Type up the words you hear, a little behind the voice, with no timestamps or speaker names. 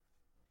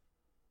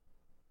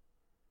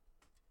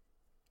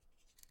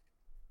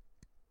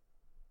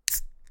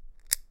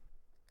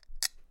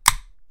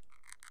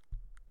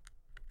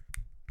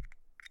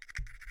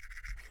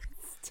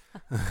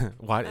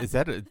Why is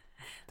that?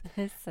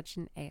 It's such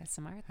an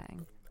ASMR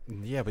thing.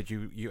 Yeah, but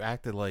you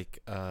acted like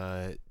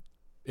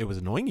it was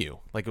annoying you,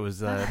 like it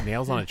was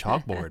nails on a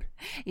chalkboard.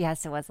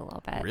 Yes, it was a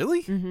little bit.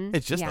 Really? Mm-hmm.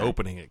 It's just Yeah.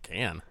 opening a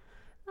can.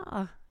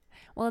 Oh,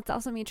 well, it's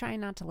also me trying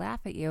not to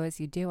laugh at you as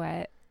you do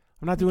it.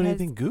 I'm not doing Because-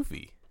 anything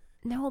goofy.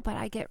 No, but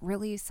I get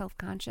really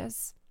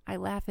self-conscious. I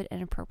laugh at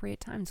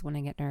inappropriate times when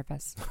I get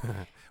nervous.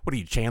 What are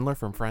you, Chandler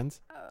from Friends?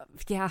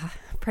 Yeah,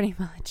 pretty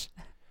much.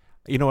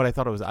 You know what I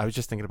thought it was? I was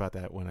just thinking about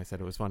that when I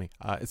said it was funny.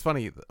 It's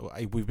funny.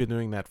 We've been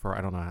doing that for,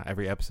 I don't know,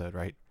 every episode,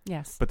 right?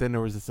 Yes. But then there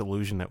was this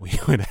illusion that we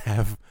would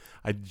have.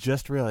 I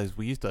just realized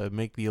we used to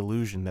make the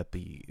illusion that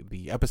the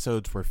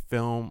episodes were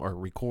filmed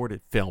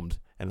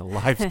in a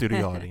live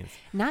studio audience.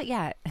 Not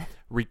yet.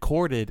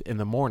 Recorded in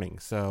the morning.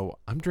 So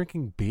I'm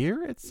drinking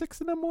beer at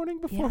 6 a.m.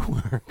 before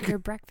work. Your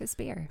breakfast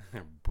beer.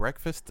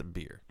 Breakfast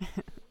beer.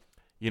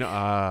 You know,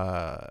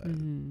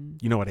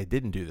 Mm. you know what I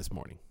didn't do this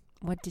morning?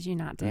 What did you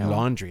not do?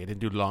 Laundry. I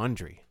didn't do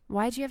laundry.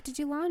 Why'd you have to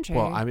do laundry?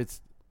 Well,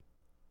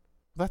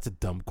 that's a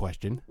dumb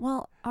question.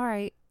 Well, all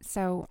right.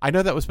 So, I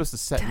know that was supposed to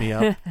set me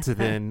up to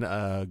then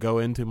go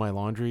into my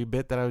laundry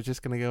bit that I was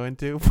just going to go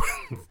into.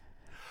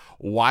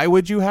 Why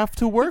would you have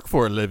to work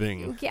for a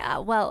living? yeah,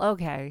 well,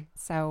 okay.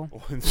 So,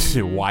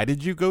 Why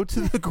did you go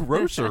to the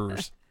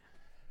grocers?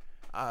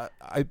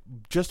 I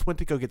just went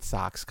to go get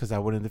socks because I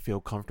wanted to feel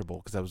comfortable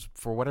because I was,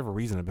 for whatever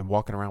reason, I've been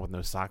walking around with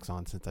no socks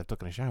on since I've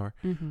taken a shower.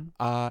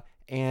 mm-hmm.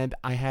 And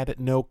I had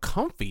no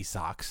comfy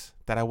socks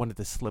that I wanted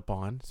to slip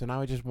on. So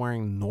now I'm just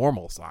wearing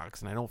normal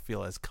socks and I don't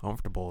feel as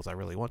comfortable as I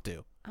really want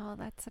to. Oh,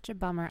 that's such a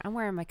bummer. I'm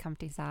wearing my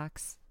comfy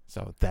socks.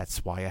 So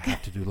that's why I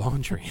have to do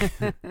laundry.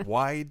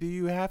 Why do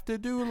you have to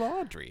do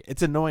laundry?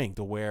 It's annoying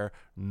to wear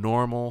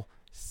normal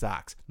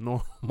socks.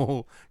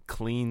 Normal,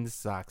 clean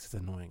socks. It's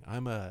annoying.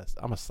 I'm a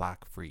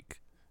sock freak.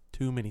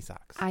 Too many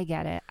socks. I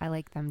get it. I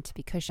like them to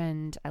be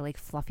cushioned. I like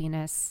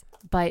fluffiness,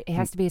 but it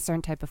has to be a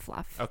certain type of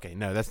fluff. Okay,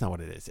 no, that's not what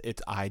it is.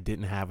 It's I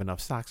didn't have enough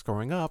socks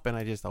growing up, and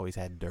I just always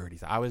had dirty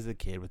socks. I was the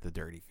kid with the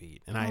dirty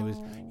feet, and I was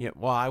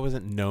I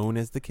wasn't known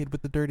as the kid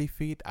with the dirty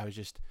feet. I was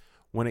just,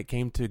 when it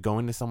came to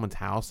going to someone's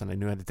house and I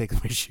knew I had to take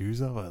my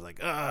shoes off, I was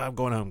like, I'm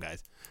going home,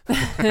 guys.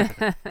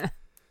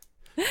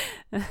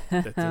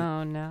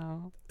 Oh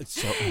no!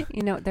 It's so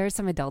there are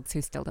some adults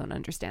who still don't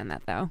understand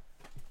that though.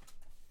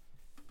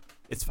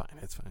 It's fine.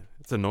 It's fine.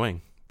 It's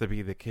annoying to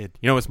be the kid.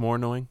 You know what's more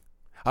annoying?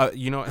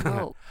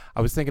 Oh. I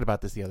was thinking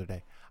about this the other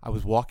day. I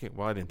was walking.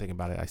 Well, I didn't think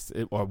about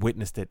it. I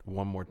witnessed it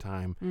one more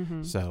time,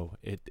 Mm-hmm. so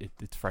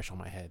it's fresh on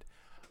my head.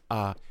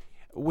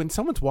 When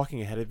someone's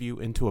walking ahead of you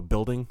into a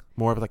building,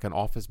 more of like an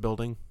office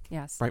building,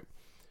 Yes. right?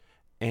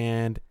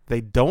 And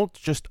they don't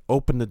just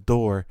open the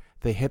door.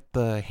 They hit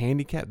the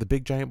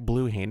big giant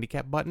blue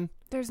handicap button.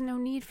 There's no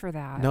need for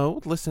that. No,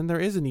 listen, there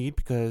is a need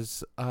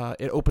because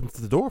it opens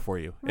the door for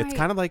you. It's Right.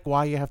 kind of like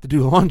why you have to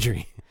do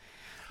laundry.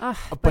 Ugh,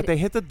 But they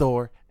hit the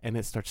door and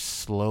it starts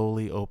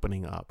slowly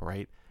opening up,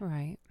 right?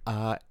 right.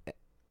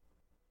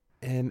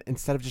 And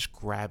instead of just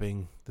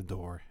grabbing the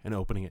door and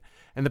opening it.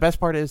 And the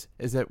best part is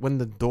that when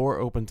the door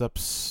opens up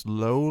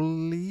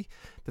slowly,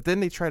 that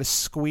then they try to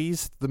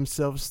squeeze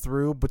themselves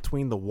through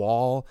between the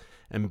wall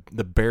and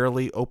the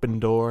barely open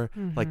door,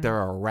 like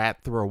they're a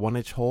rat through a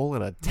 1-inch hole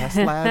in a test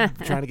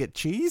lab trying to get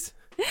cheese.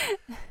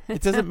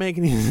 It doesn't make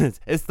any sense.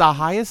 It's the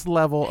highest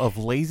level of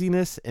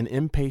laziness and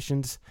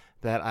impatience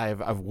that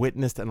I've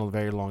witnessed in a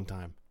very long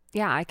time.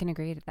 Yeah, I can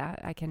agree to that.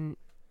 I can.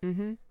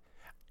 Mm-hmm.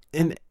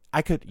 And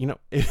I could,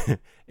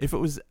 if it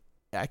was,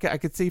 I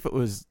could see if it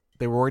was,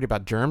 they were worried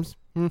about germs,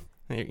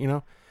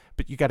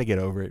 but you got to get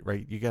over it,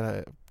 right? You got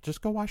to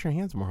just go wash your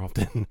hands more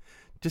often.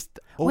 Just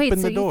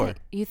open the door.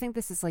 You think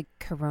this is like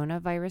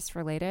coronavirus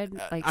related?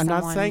 Like I'm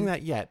not saying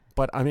that yet,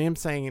 but I am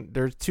saying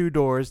there's 2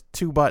 doors,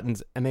 2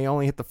 buttons, and they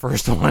only hit the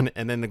first one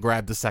and then they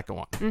grab the second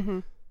one. Mm-hmm.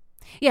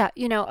 Yeah,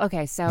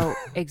 okay, so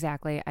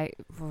exactly.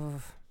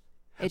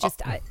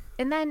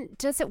 And then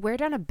does it wear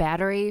down a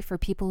battery for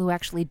people who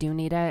actually do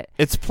need it?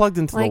 It's plugged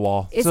into the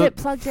wall. Is it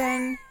plugged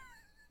in?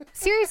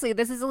 Seriously,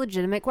 this is a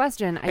legitimate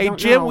question. I Hey, don't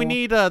Jim, know. we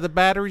need the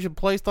batteries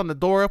replaced on the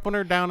door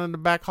opener down in the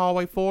back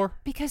hallway 4.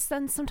 Because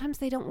then sometimes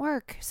they don't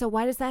work. So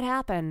why does that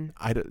happen?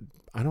 I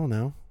don't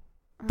know.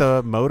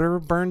 The motor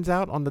burns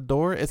out on the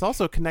door. It's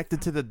also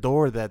connected to the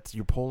door that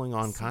you're pulling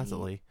on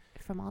constantly.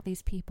 From all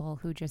these people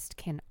who just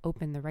can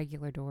open the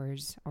regular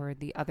doors or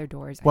the other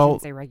doors. I Well,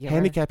 shouldn't say regular.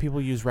 handicapped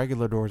people use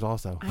regular doors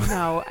also. I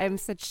know. I'm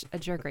such a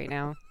jerk right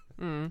now.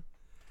 Mm.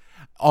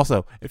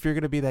 Also, if you're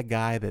going to be that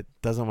guy that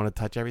doesn't want to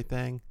touch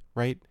everything,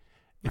 right?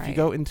 If you Right.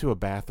 go into a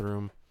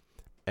bathroom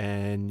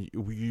and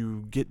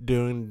you get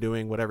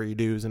doing whatever you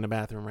do in the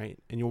bathroom, right?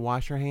 And you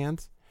wash your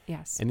hands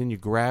Yes. and then you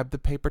grab the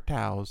paper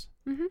towels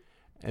Mm-hmm.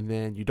 and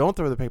then you don't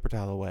throw the paper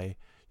towel away.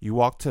 You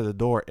walk to the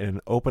door and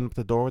open up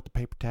the door with the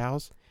paper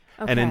towels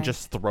and then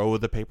just throw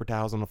the paper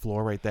towels on the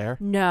floor right there.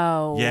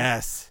 No.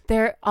 Yes.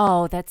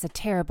 That's a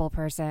terrible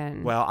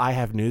person. Well, I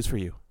have news for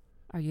you.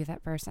 Are you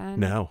that person?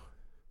 No.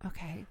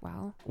 Okay,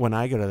 well. When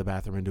I go to the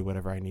bathroom and do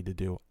whatever I need to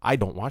do, I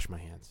don't wash my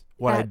hands.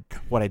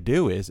 What I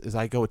do is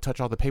I go touch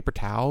all the paper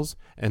towels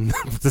and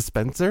the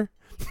dispenser.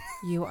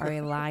 You are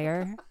a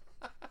liar.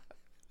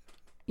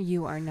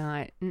 You are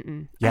not.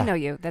 Mm-mm. Yeah. I know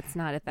you. That's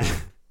not a thing.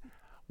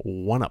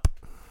 One up.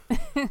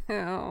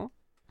 Oh.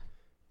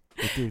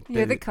 They do-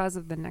 You're they- the cause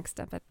of the next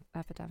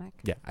epidemic.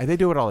 Yeah, they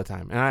do it all the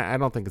time, and I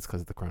don't think it's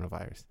because of the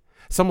coronavirus.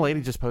 Some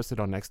lady just posted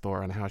on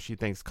Nextdoor on how she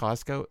thinks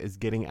Costco is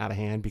getting out of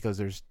hand because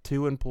there's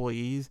 2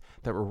 employees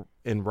that were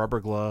in rubber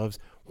gloves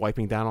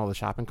wiping down all the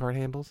shopping cart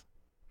handles.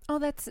 Oh,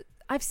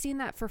 I've seen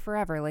that for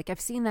forever. Like,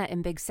 I've seen that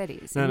in big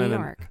cities, No, in no, New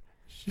no.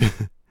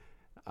 York.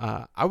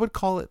 I would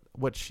call it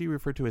what she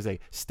referred to as a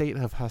state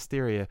of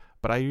hysteria,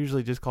 but I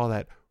usually just call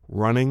that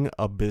running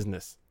a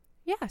business.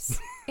 Yes.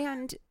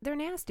 And they're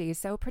nasty,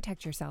 so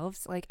protect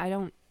yourselves. Like, I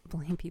don't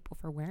blame people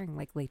for wearing,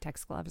 like,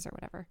 latex gloves or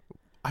whatever.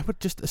 I would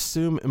just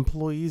assume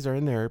employees are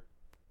in there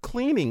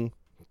cleaning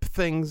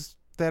things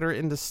that are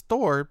in the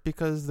store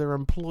because they're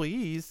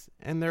employees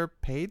and they're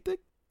paid to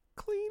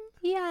clean.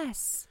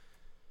 Yes.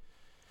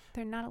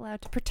 They're not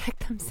allowed to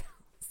protect themselves.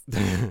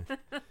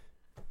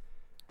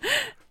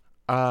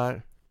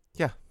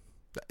 Yeah.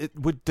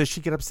 Does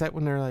she get upset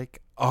when they're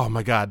like, "Oh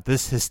my God,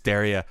 this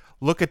hysteria!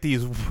 Look at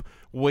these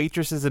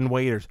waitresses and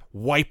waiters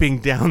wiping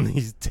down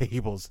these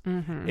tables.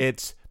 Mm-hmm.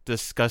 It's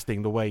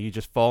disgusting the way you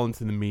just fall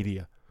into the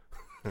media."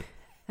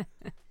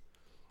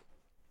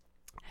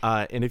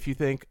 And if you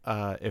think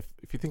if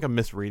you think I'm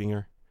misreading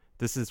her,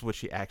 this is what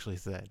she actually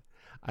said.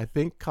 I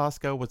think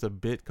Costco was a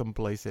bit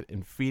complacent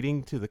in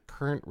feeding to the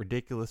current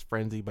ridiculous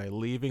frenzy by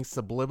leaving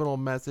subliminal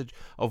message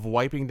of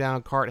wiping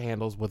down cart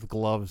handles with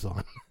gloves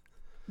on.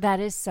 That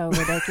is so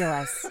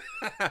ridiculous.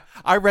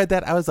 I read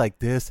that. I was like,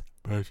 this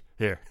bitch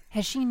here.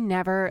 Has she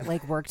never,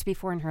 like, worked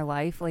before in her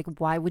life? Like,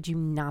 why would you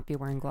not be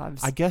wearing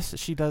gloves? I guess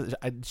she does.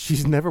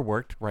 She's never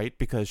worked, right?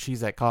 Because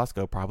she's at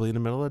Costco probably in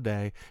the middle of the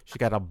day. She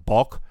got to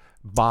bulk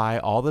buy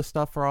all the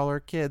stuff for all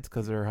her kids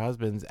because her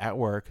husband's at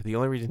work. The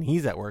only reason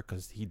he's at work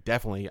because he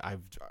definitely,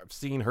 I've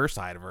seen her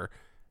side of her.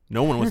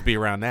 No one wants to be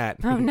around that.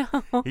 Oh,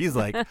 no. He's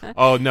like,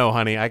 "Oh no,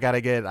 honey, I gotta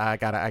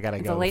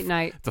It's go. a late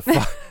night.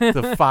 It's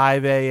a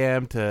 5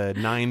 a.m. to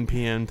 9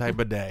 p.m. type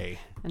of day.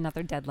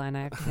 Another deadline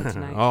I have to hit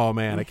tonight. Oh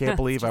man, I can't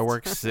believe I Just-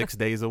 work 6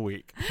 days a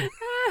week."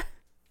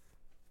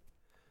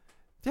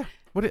 Yeah,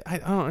 I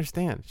don't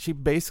understand. She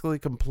basically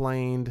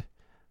complained.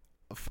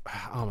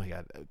 Oh my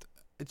God.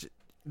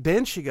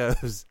 Then she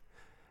goes,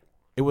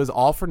 "It was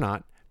all for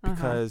naught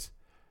because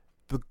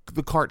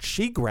the cart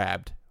she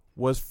grabbed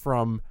was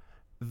from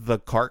the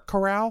cart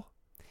corral."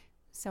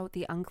 So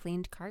the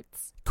uncleaned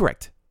carts?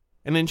 Correct.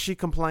 And then she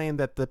complained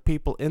that the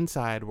people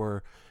inside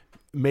were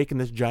making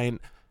this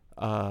giant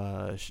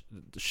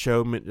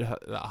show,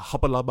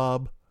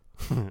 hubba-lubub.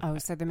 Oh,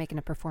 so they're making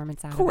a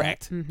performance out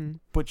Correct. of it. Mm-hmm.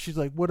 But she's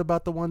like, "What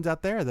about the ones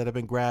out there that have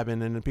been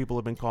grabbing and the people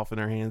have been coughing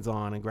their hands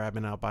on and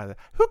grabbing out by the...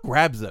 Who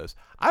grabs those?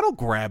 I don't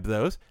grab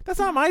those. That's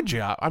not my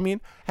job. I mean,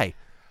 hey,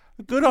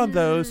 good on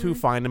those who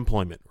find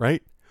employment,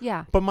 right?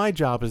 Yeah. But my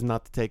job is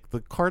not to take the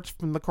carts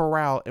from the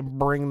corral and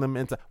bring them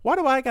into... Why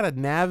do I got to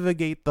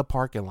navigate the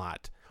parking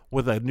lot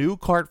with a new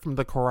cart from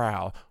the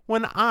corral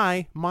when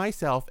I,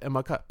 myself, am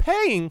a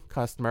paying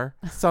customer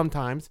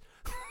sometimes?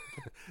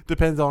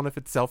 Depends on if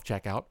it's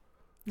self-checkout.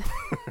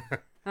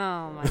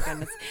 Oh my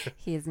goodness.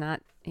 He's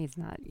not. You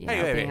know,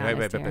 Hey, being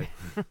honest here.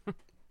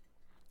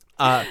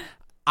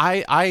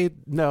 I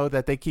know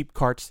that they keep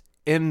carts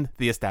in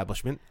the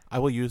establishment. I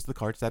will use the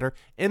carts that are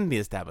in the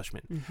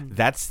establishment. Mm-hmm.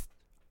 That's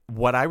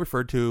what I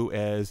refer to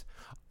as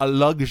a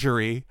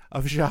luxury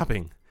of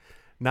shopping,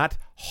 not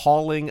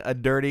hauling a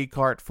dirty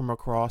cart from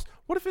across.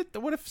 What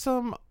if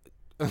some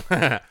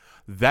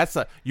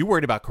you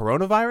worried about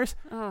coronavirus?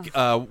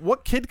 Oh.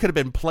 What kid could have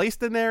been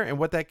placed in there and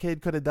what that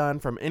kid could have done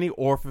from any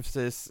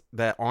orifice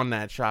that on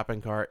that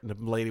shopping cart? And the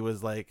lady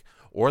was like,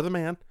 or the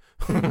man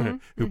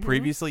who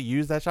previously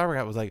used that shopping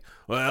cart was like,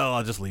 "Well,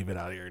 I'll just leave it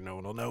out here. No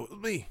one will know it was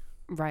me."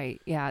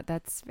 Right. Yeah,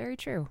 that's very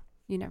true.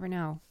 You never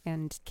know.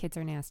 And kids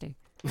are nasty.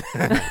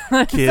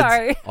 Kids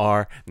Sorry.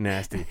 are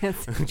nasty.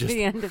 That's Just-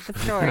 the end of the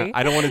story.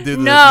 I don't want to do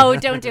this. No,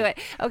 don't do it.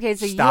 Okay,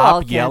 so you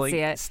all Stop can't yelling. see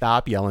it.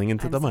 Stop yelling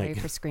into I'm the sorry mic.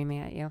 for screaming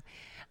at you.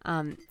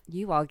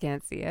 You all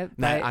can't see it.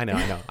 Nah, But I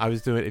know. I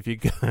was doing it. If you,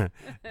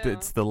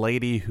 it's the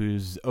lady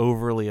who's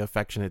overly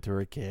affectionate to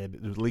her kid,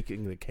 who's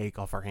leaking the cake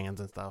off her hands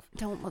and stuff.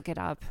 don't look it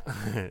up.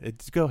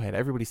 Go ahead.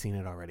 Everybody's seen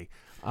it already.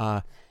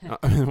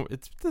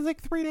 It's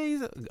like 3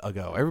 days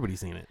ago. Everybody's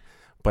seen it.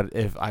 But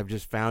if I've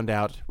just found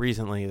out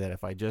recently that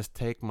if I just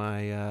take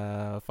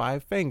my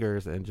 5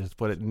 fingers and just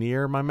put it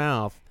near my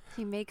mouth,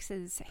 He makes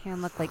his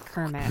hand look like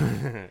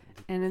Kermit.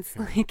 And it's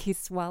like he's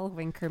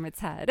swallowing Kermit's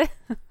head.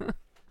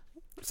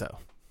 so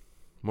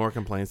more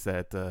complaints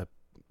that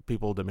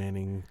people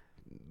demanding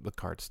the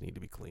carts need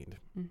to be cleaned.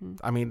 Mm-hmm.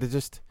 I mean,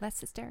 Less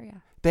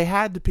hysteria. they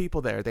had the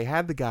people there. They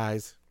had the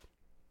guys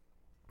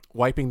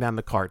wiping down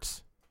the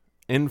carts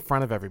in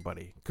front of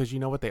everybody. Because you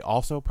know what they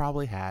also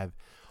probably have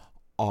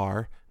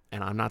are,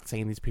 and I'm not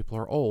saying these people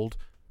are old,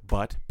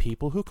 but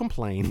people who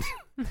complained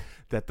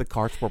that the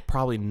carts were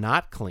probably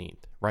not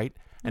cleaned, right?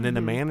 And then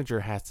the manager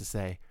has to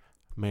say,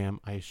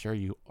 "Ma'am, I assure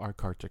you our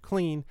carts are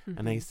clean."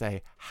 And they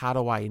say, "How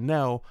do I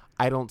know?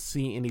 I don't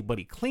see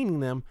anybody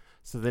cleaning them."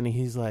 So then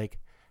he's like,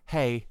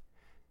 "Hey,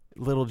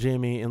 little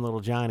Jimmy and little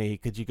Johnny,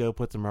 could you go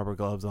put some rubber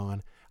gloves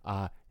on?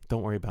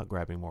 Don't worry about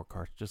grabbing more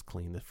carts. Just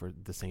clean for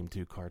the same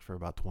 2 carts for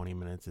about 20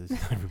 minutes as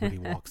everybody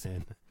walks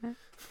in.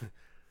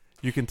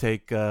 You can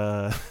take.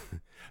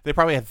 They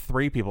probably had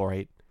 3 people,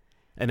 right?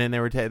 And then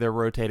they're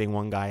rotating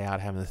one guy out,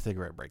 having a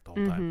cigarette break the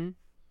whole time.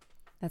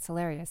 That's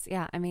hilarious.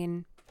 Yeah, I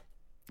mean,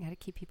 you got to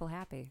keep people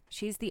happy.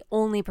 She's the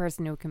only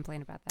person who would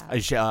complain about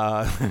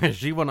that.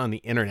 She went on the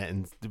internet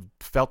and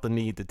felt the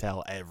need to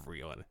tell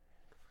everyone.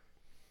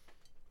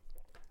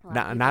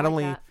 Not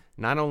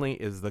only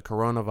is the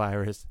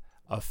coronavirus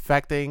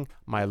affecting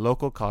my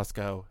local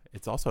Costco,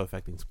 it's also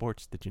affecting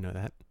sports. Did you know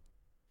that?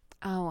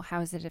 Oh,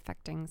 how is it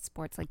affecting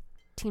sports? Like,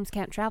 teams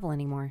can't travel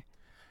anymore.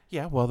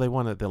 Yeah, well, they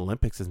wanted the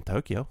Olympics in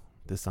Tokyo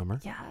this summer.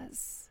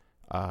 Yes.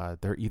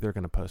 They're either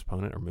going to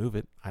postpone it or move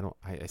it.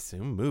 I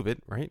assume move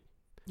it, right?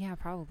 Yeah,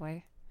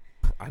 probably.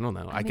 I don't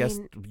know. I guess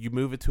you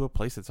move it to a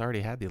place that's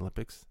already had the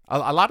Olympics.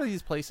 A lot of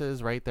these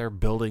places, right, they're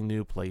building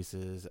new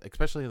places,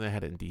 especially when they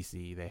had it in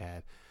D.C.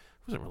 It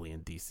wasn't really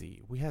in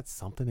D.C. We had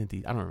something in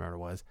D.C. I don't remember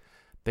what it was.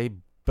 They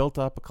built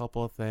up a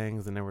couple of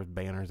things, and there were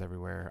banners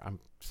everywhere. I'm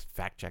just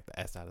fact-check the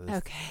S out of this.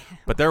 Okay.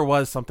 But there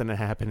was something that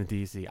happened in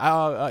D.C.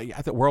 I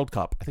think World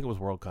Cup. I think it was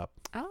World Cup.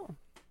 Oh.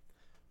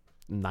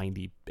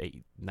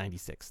 98,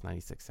 96.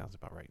 96 sounds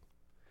about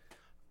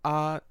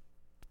right.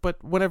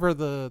 But whenever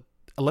the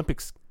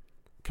Olympics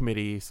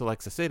committee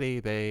selects a city,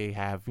 they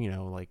have,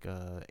 like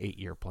a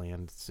 8-year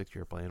plan,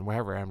 6-year plan,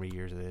 whatever, how many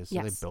years it is. So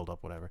yes. They build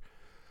up whatever.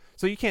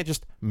 So you can't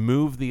just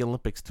move the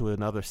Olympics to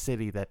another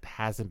city that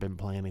hasn't been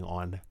planning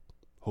on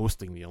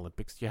hosting the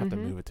Olympics. You have to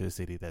move it to a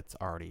city that's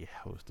already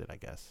hosted, I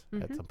guess,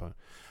 at some point.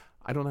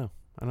 I don't know.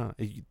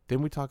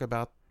 Then we talk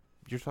about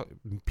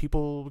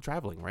people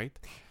traveling, right?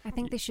 I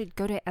think they should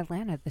go to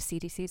Atlanta. The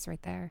CDC's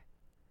right there.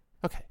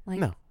 Okay. Like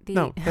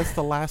no, that's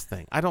the last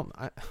thing. I've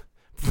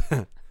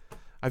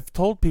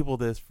told people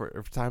this for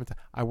time and time.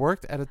 I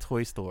worked at a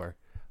toy store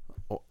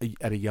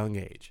at a young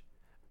age,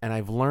 and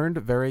I've learned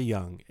very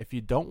young, if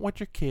you don't want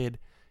your kid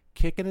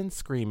kicking and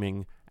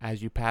screaming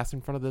as you pass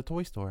in front of the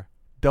toy store,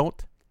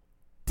 don't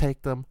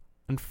take them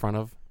in front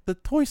of the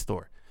toy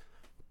store.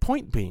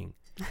 Point being,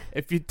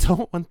 if you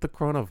don't want the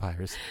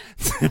coronavirus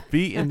to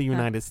be in the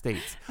United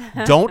States,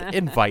 don't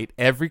invite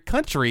every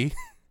country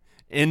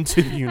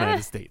into the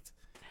United States.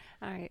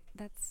 All right,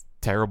 that's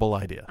terrible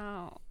idea.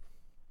 Oh,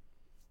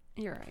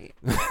 you're right.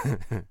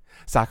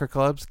 Soccer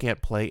clubs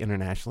can't play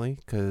internationally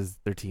because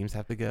their teams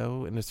have to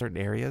go into certain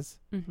areas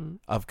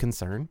of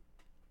concern.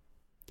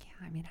 Yeah,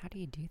 I mean, how do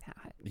you do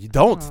that? You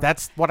don't.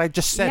 That's what I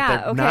just said. Yeah,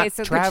 They're okay, not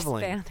so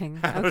traveling. They're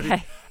just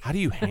banning. How do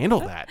you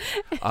handle that?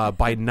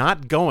 By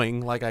not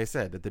going, like I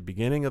said at the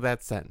beginning of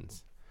that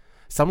sentence.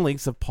 Some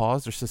leagues have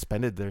paused or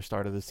suspended their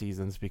start of the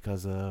seasons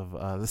because of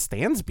the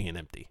stands being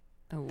empty.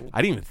 Oh.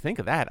 I didn't even think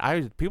of that.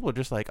 People are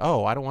just like,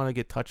 oh, I don't want to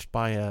get touched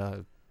by a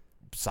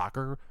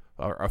soccer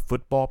or a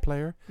football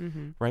player,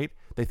 right?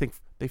 They think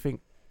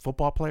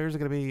football players are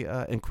going to be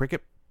and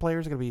cricket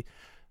players are going to be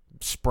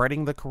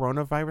spreading the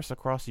coronavirus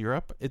across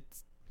Europe.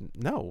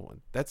 No,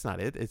 that's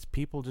not it. It's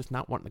people just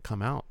not wanting to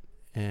come out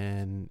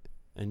and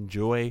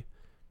enjoy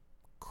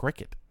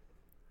cricket.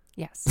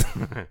 Yes.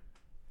 The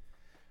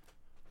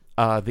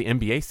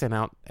NBA sent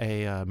out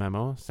a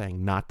memo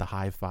saying not to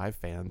high five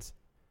fans,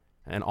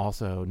 and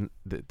also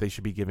they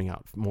should be giving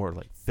out more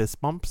like fist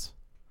bumps.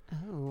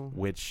 Oh.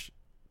 Which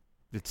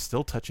it's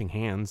still touching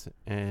hands,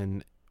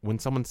 and when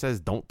someone says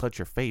don't touch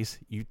your face,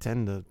 you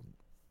tend to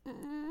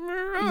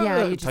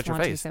you just touch your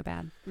want face to so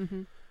bad.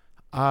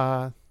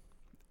 And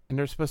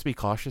they're supposed to be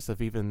cautious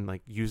of even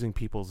like using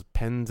people's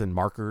pens and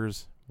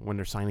markers when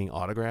they're signing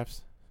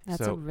autographs.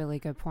 That's a really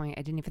good point.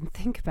 I didn't even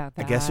think about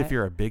that. I guess if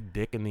you're a big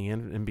dick in the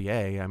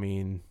NBA, I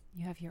mean,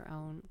 you have your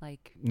own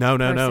like no.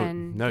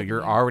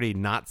 You're already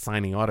not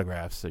signing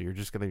autographs, so you're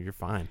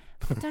fine.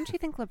 But don't you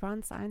think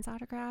LeBron signs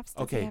autographs?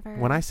 Does Okay,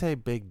 when I say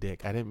big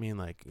dick, I didn't mean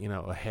like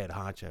a head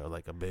honcho,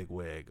 like a big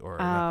wig,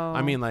 or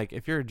I mean like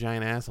if you're a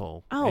giant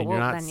asshole and you're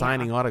not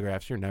signing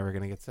autographs, you're never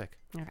gonna get sick.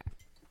 Okay.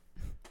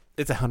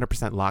 It's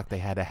 100% locked. They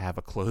had to have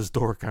a closed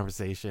door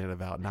conversation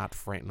about not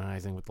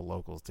fraternizing with the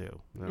locals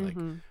too. They're like,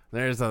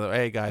 there's other.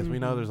 Hey guys, we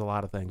know there's a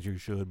lot of things you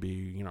should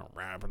be,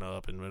 wrapping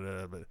up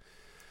and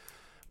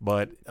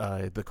but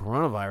the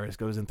coronavirus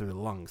goes in through the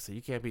lungs, so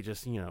you can't be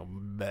just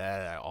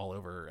all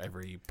over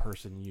every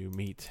person you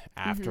meet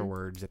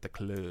afterwards at the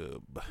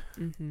club.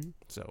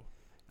 So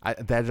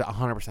that's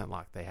 100%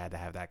 locked. They had to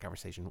have that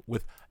conversation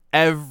with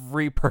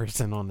every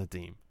person on the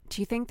team.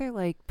 Do you think they're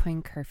like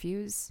putting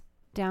curfews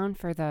down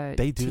for the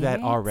They do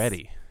that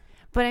already.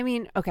 But I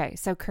mean, okay,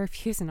 so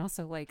curfews and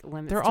also like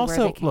limits they're to also,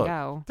 where they can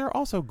go. They're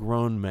also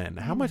grown men.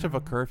 How much of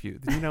a curfew?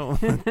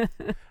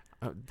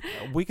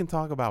 We can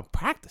talk about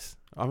practice.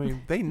 I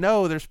mean, they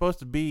know they're supposed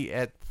to be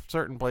at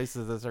certain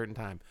places at a certain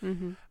time.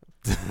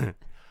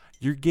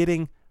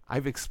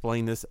 I've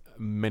explained this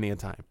many a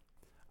time.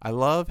 I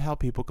love how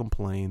people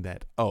complain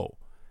that,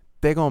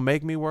 they're going to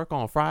make me work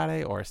on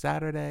Friday or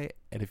Saturday.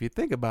 And if you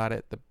think about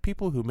it, the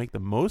people who make the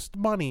most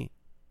money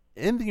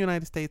in the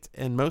United States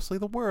and mostly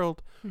the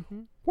world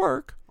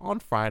work on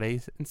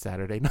Fridays and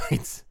Saturday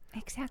nights.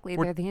 Exactly.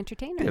 They're the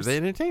entertainers. They're the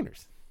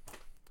entertainers.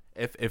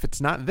 If it's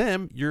not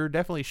them, you're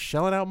definitely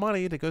shelling out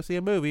money to go see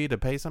a movie to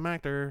pay some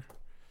actor.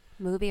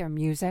 Movie or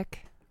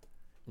music?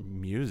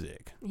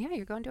 Music. Yeah,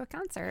 you're going to a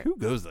concert. Who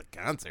goes to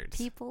concerts?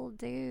 People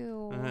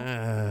do.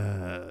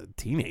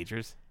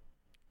 Teenagers.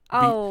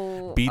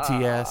 Oh.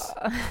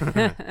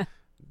 BTS.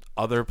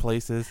 Other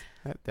places.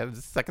 That is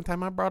the second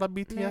time I brought up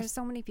BTS. There's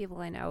so many people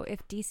I know.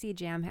 If DC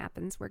Jam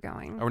happens, we're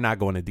going. We're not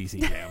going to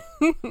DC Jam.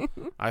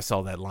 I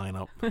saw that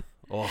lineup.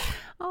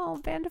 Oh,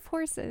 Band of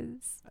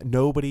Horses.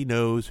 Nobody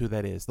knows who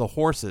that is. The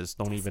horses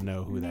don't even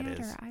know who that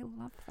is. I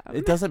love them.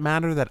 It doesn't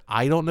matter that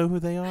I don't know who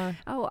they are.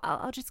 Oh,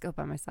 I'll just go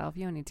by myself.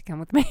 You don't need to come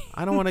with me.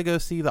 I don't want to go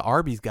see the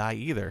Arby's guy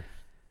either.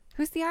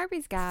 Who's the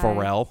Arby's guy?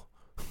 Pharrell.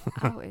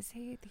 Oh, is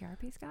he the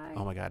Arby's guy?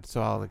 Oh my God.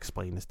 So I'll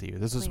explain this to you.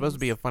 This is supposed to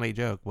be a funny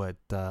joke, but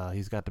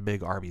he's got the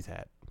big Arby's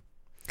hat.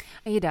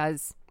 He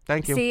does.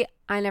 Thank you. See,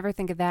 I never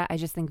think of that. I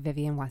just think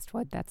Vivienne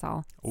Westwood. That's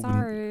all.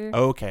 Sorry.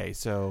 Okay,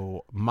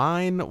 so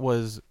mine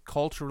was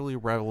culturally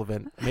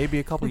relevant, maybe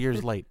a couple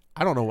years late.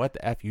 I don't know what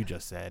the F you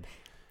just said.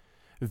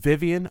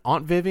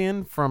 Aunt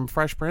Vivian from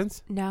Fresh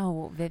Prince?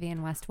 No,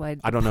 Vivienne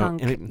Westwood. I don't know.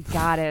 Punk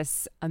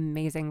goddess,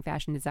 amazing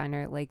fashion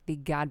designer, like the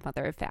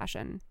godmother of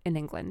fashion in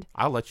England.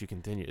 I'll let you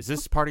continue. Is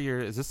this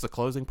the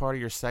closing part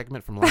of your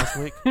segment from last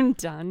week? I'm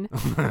done.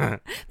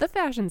 The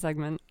fashion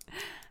segment.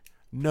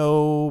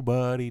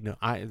 Nobody know.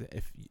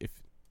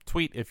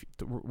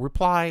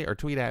 Reply or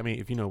tweet at me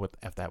if you know what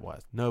the F that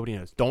was. Nobody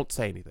knows. Don't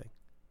say anything.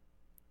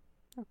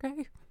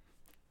 Okay.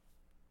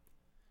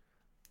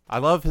 I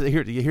love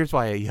here's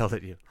why I yelled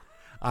at you.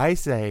 I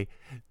say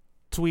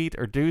tweet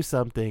or do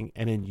something,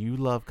 and then you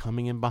love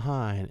coming in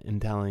behind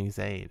and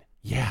saying,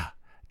 yeah,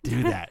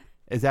 do that.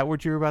 Is that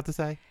what you were about to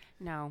say?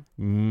 No.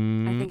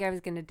 I think I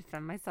was going to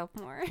defend myself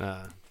more.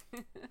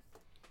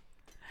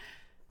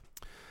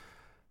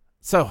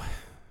 So,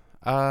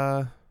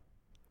 I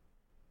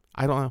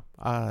don't know.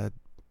 I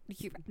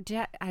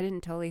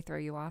didn't totally throw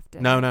you off,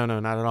 did No, not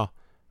at all.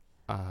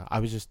 I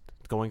was just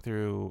going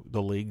through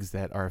the leagues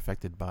that are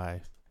affected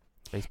by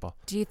baseball.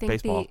 Do you think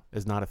baseball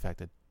is not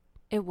affected?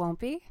 It won't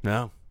be?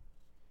 No.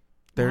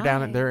 They're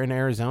they're in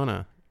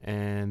Arizona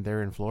and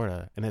they're in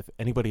Florida. And if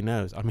anybody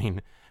knows, I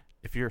mean,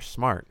 if you're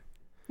smart,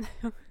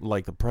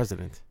 like the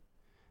president,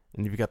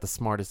 and you've got the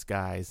smartest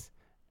guys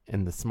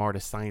and the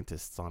smartest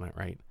scientists on it,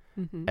 right?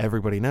 Mm-hmm.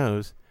 Everybody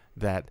knows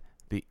that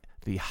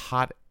the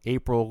hot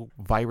April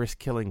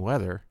virus-killing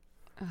weather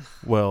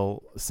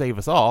will save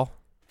us all.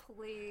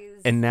 Please.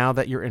 And now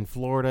that you're in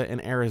Florida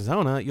and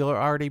Arizona, you'll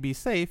already be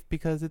safe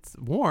because it's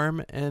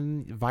warm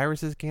and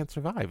viruses can't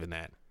survive in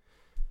that.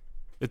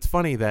 It's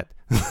funny that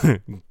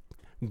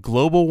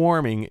global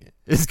warming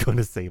is going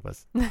to save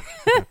us.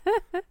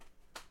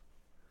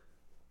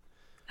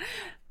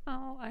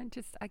 Oh,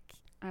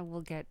 I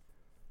will get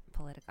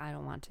political. I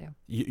don't want to.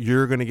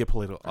 You're going to get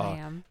political. I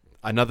am.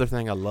 Another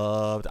thing I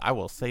loved, I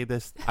will say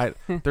this.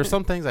 There's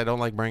some things I don't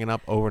like bringing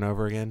up over and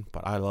over again,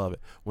 but I love it.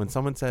 When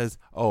someone says,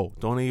 oh,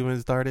 don't even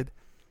started,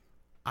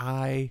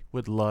 I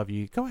would love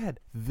you. Go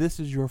ahead. This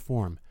is your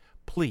form.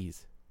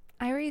 Please.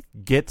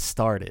 Get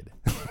started.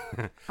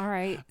 All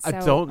right. So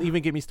don't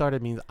even get me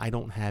started means I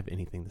don't have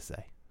anything to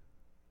say.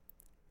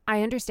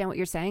 I understand what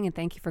you're saying, and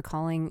thank you for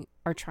calling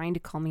or trying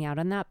to call me out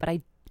on that, but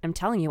I'm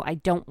telling you, I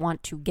don't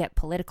want to get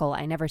political.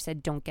 I never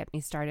said don't get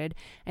me started.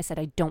 I said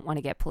I don't want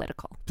to get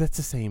political. That's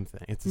the same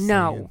thing. It's the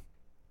no. same.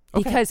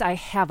 Because I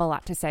have a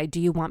lot to say.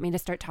 Do you want me to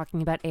start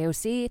talking about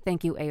AOC?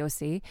 Thank you,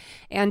 AOC.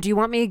 And do you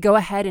want me to go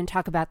ahead and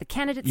talk about the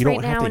candidates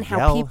right now and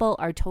how people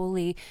are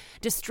totally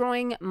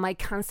destroying my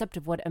concept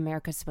of what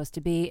America's supposed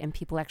to be and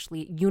people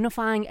actually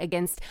unifying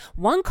against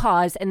one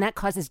cause, and that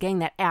cause is getting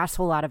that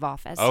asshole out of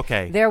office.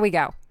 Okay. There we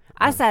go.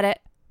 I said it.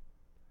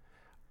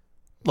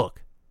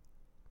 Look,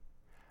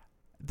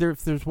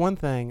 there's one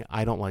thing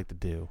I don't like to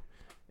do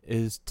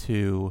is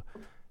to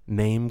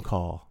name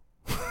call.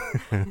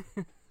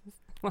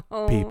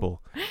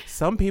 People.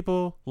 Some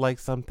people like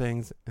some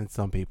things and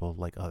some people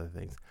like other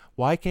things.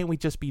 Why can't we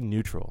just be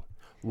neutral?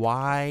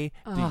 Why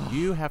do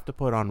you have to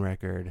put on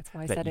record? That's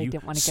why I said I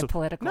didn't want to get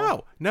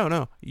political.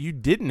 No. You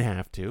didn't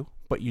have to,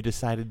 but you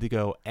decided to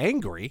go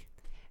angry.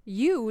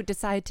 You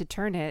decided to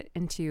turn it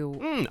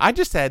into... I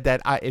just said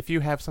that if you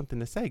have something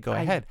to say, go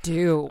ahead. I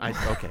do.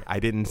 Okay. I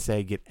didn't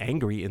say get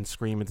angry and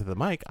scream into the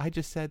mic. I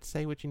just said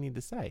say what you need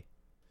to say.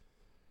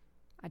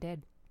 I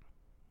did.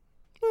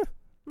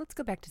 Let's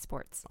go back to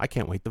sports. I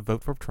can't wait to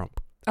vote for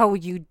Trump. Oh,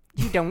 you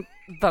don't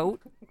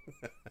vote?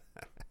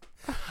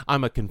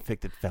 I'm a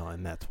convicted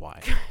felon, that's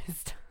why.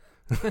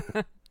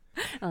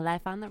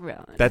 Life on the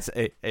road. That's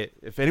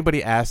if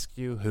anybody asks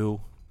you who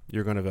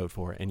you're going to vote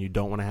for and you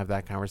don't want to have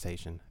that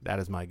conversation, that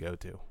is my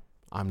go-to.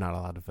 I'm not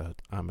allowed to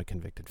vote. I'm a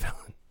convicted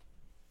felon.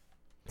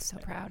 So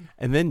proud.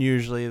 And then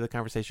usually the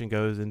conversation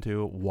goes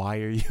into why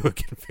are you a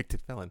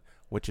convicted felon,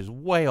 which is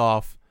way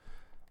off.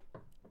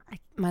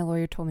 My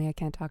lawyer told me I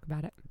can't talk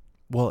about it.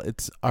 Well,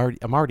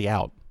 I'm already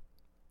out.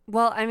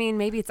 Well, I mean,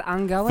 maybe it's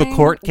ongoing. The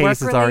court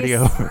case is already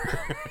over.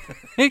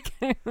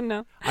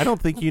 No. I don't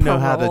think you know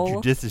how the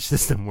judicial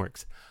system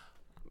works.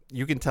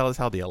 You can tell us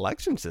how the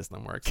election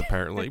system works,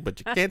 apparently, but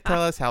you can't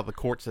tell us how the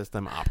court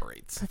system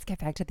operates. Let's get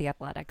back to the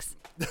athletics.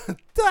 The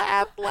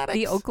Athletics.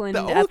 The Oakland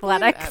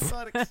Athletics.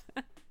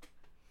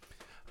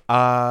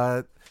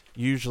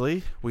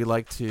 Usually we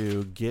like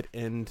to get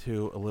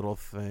into a little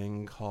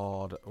thing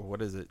called,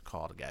 what is it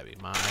called, Gabby?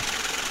 My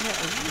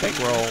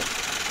bankroll.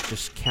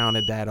 Just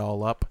counted that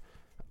all up.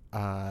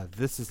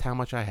 This is how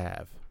much I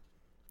have.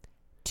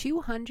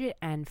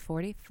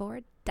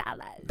 $244.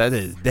 That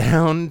is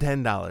down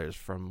 $10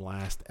 from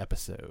last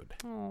episode.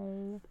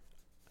 Oh.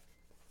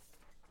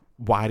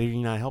 Why are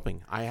you not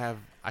helping? I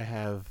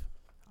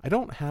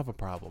don't have a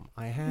problem.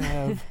 I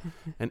have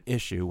an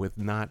issue with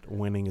not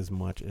winning as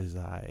much as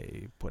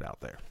I put out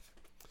there.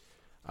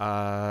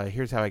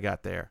 Here's how I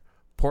got there.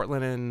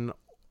 Portland and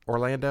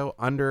Orlando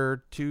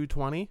under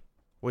 220,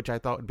 which I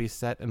thought would be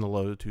set in the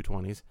low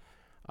 220s.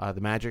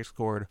 The Magic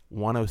scored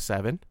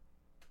 107.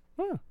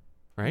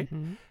 Right?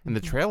 Mm-hmm. And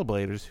the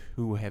Trailblazers,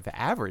 who have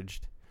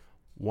averaged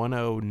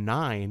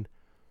 109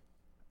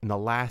 in the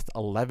last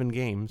 11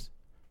 games,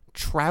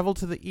 traveled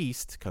to the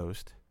East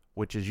Coast,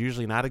 which is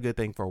usually not a good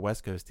thing for a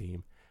West Coast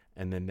team,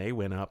 and then they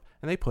went up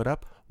and they put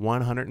up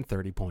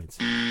 130 points.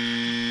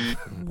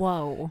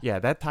 Whoa. Yeah,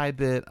 that tied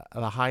the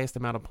highest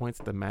amount of points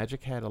that the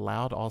Magic had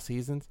allowed all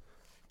seasons.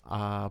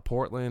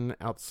 Portland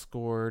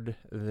outscored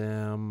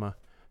them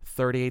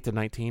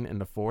 38-19 in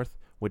the fourth,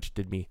 which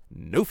did me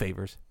no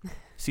favors.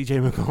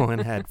 CJ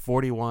McCollum had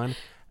 41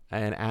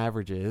 and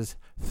averages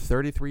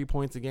 33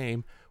 points a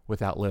game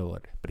without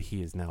Lillard, but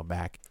he is now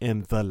back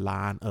in the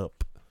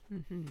lineup.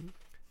 Mm-hmm.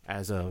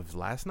 As of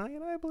last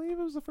night, I believe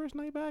it was the first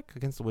night back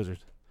against the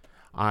Wizards.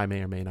 I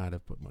may or may not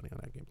have put money on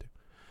that game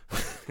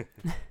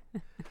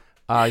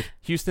too.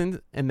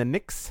 Houston and the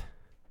Knicks.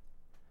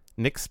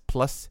 Knicks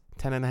plus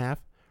 10.5.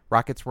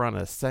 Rockets run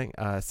a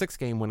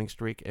 6-game winning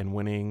streak, and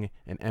winning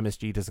an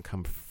MSG doesn't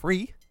come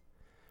free.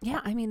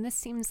 Yeah, I mean, this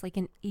seems like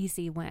an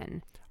easy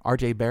win.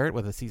 RJ Barrett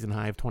with a season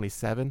high of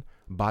 27.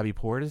 Bobby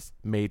Portis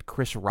made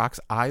Chris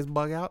Rock's eyes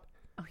bug out.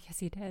 Oh, yes,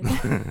 he did.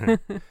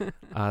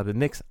 The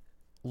Knicks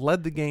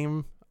led the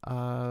game,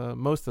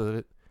 most of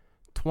it,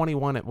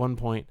 21 at one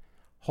point.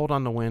 Hold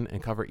on to win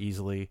and cover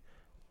easily.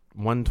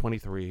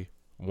 123-125.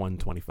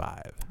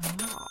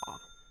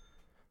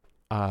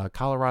 Oh.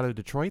 Colorado,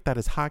 Detroit. That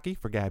is hockey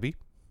for Gabby.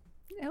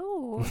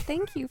 Oh,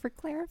 thank you for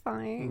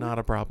clarifying. Not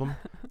a problem.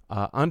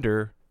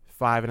 Under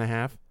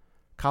 5.5.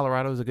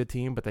 Colorado is a good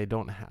team, but they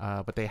don't.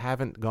 But they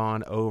haven't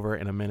gone over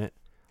in a minute.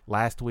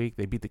 Last week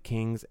they beat the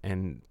Kings,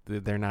 and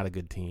they're not a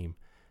good team.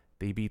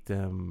 They beat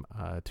them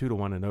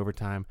 2-1 in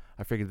overtime.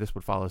 I figured this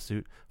would follow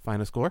suit.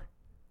 Final score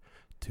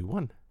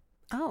 2-1.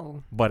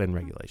 Oh, but in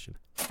regulation.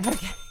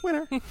 Okay.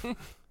 Winner.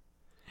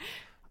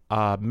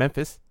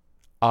 Memphis.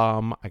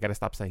 I gotta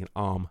stop saying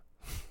I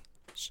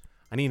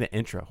need an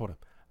intro. Hold on.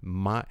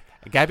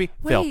 Gabby,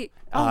 wait. Phil.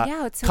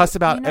 Yeah. It's cuss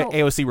about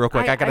AOC real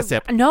quick. I got a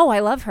sip. No, I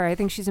love her. I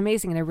think she's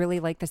amazing, and I really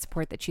like the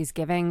support that she's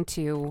giving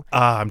to.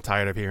 I'm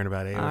tired of hearing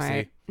about AOC. All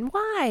right.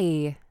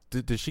 Why?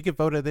 Does she get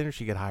voted in, or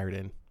she get hired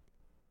in?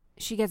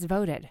 She gets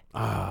voted.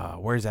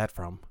 Where's that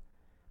from?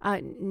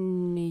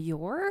 New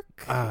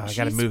York. I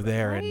gotta move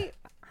there. Right?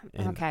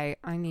 And okay,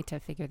 I need to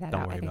figure that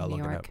don't out. worry I think about New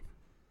looking York. up.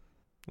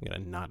 I'm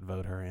gonna not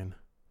vote her in.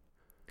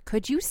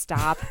 Could you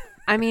stop?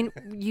 I mean,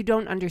 you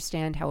don't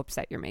understand how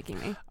upset you're making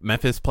me.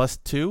 Memphis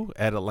 +2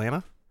 at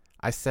Atlanta.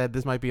 I said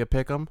this might be a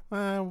pick'em.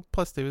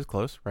 +2 is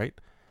close, right?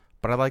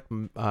 But I like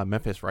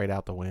Memphis right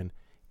out the win,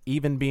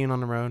 even being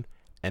on the road,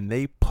 and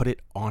they put it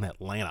on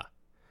Atlanta.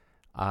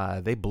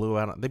 They blew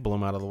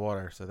them out of the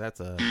water. So that's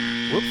a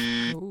whoops.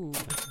 Ooh.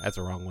 That's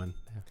a wrong one.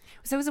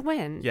 So it was a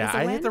win. Yeah,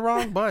 I hit the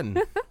wrong button.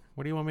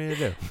 What do you want me to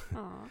do?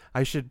 Aw.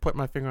 I should put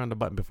my finger on the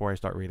button before I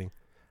start reading.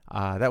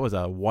 That was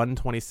a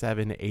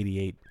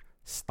 127-88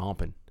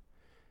 stomping.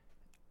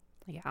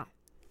 Yeah.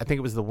 I think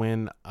it was the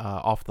win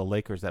off the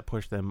Lakers that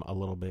pushed them a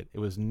little bit. It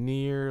was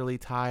nearly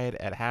tied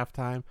at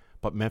halftime,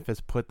 but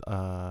Memphis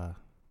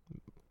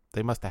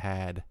they must have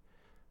had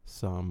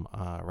some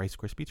Rice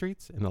Krispie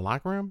treats in the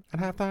locker room at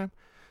halftime,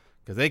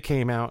 because they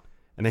came out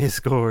and they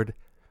outscored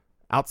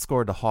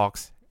the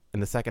Hawks in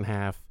the second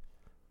half,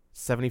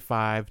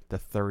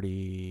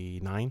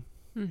 75-39.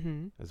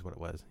 Mm-hmm. Is what it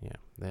was. Yeah,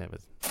 that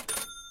was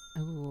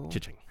Ooh.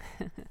 cha-ching.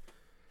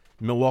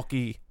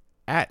 Milwaukee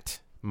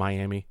at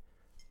Miami.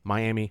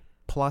 Miami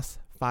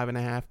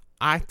 +5.5.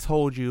 I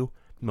told you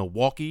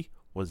Milwaukee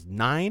was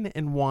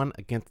 9-1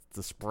 against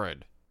the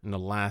spread in the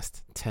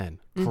last 10.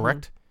 Mm-hmm.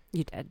 Correct?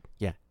 You did.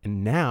 Yeah,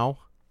 and now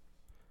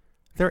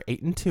they're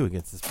 8-2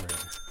 against the spread.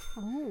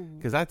 Oh.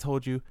 Because I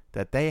told you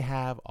that they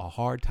have a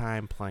hard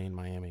time playing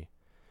Miami.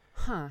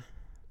 Huh.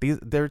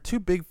 They're two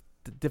big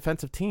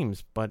defensive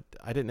teams, but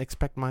I didn't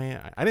expect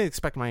Miami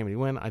to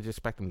win. I just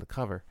expect them to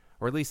cover,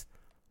 or at least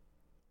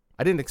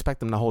I didn't expect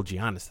them to hold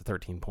Giannis to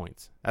 13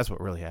 points. That's what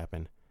really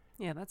happened.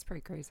 Yeah, that's pretty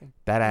crazy.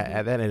 That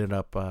ended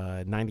up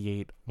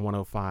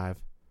 98-105.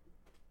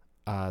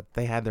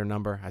 They had their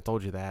number. I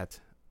told you that.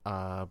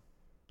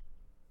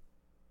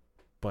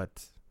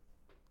 But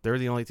they're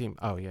the only team.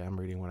 Oh yeah, I'm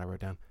reading what I wrote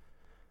down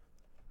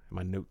in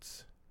my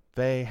notes.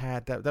 They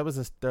had that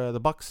was the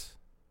Bucks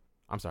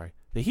I'm sorry.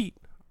 The Heat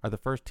are the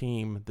first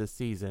team this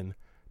season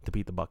to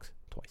beat the Bucks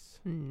twice.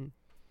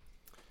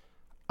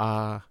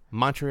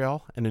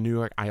 Montreal and the New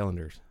York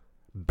Islanders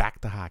back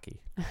to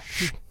hockey.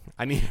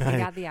 I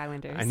got the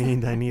Islanders. I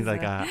need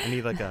like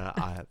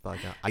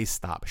a ice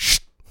stop.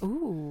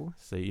 Ooh.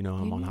 So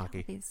I'm on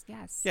hockey.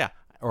 Yes. Yeah,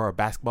 or a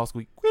basketball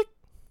squeak, quick.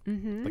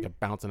 Mm-hmm. Like a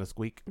bounce and a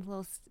squeak.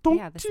 The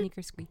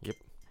sneaker squeak. Yep.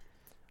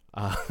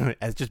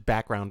 As just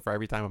background for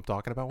every time I'm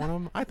talking about one of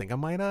them, I think I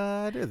might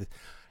do this.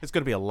 It's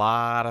going to be a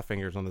lot of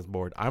fingers on this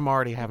board. I'm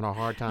already having a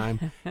hard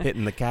time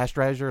hitting the cash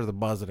treasure or the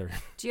buzzer.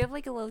 Do you have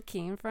like a little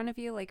key in front of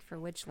you, like for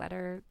which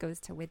letter goes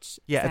to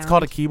which Yeah, sound? It's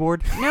called a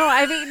keyboard. No,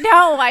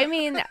 I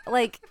mean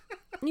like,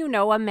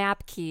 a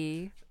map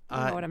key. You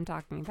know what I'm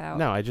talking about.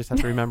 No, I just have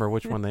to remember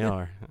which one they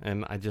are.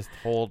 And I just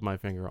hold my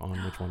finger on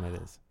which one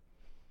it is.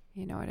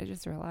 You know what I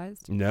just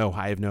realized? No,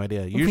 I have no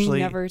idea. Usually,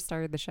 we never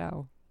started the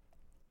show.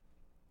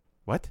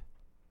 What?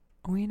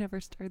 We never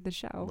started the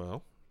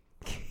show.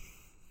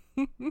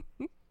 Well,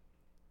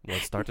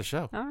 let's start the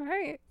show. All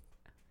right.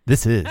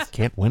 This is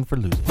Can't Win for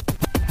Losing.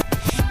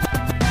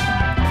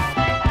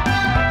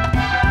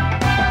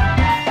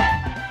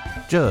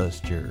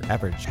 Just your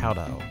average how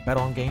to bet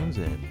on games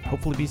and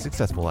hopefully be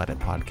successful at it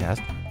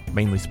podcast.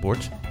 Mainly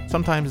sports,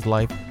 sometimes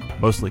life,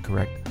 mostly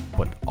correct,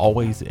 but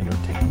always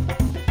entertaining.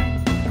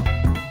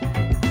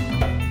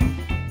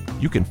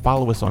 You can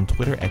follow us on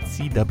Twitter at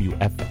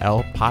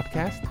CWFL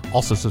Podcast.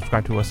 Also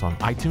subscribe to us on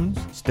iTunes,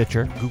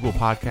 Stitcher, Google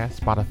Podcasts,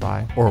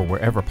 Spotify, or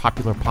wherever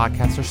popular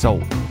podcasts are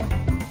sold.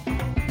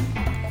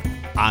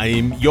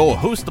 I'm your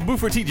host, the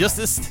Buford T.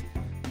 Justice.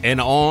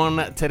 And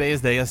on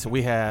today's dais,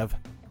 we have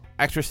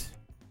actress,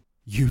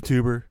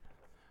 YouTuber,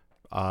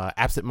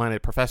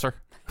 absent-minded professor,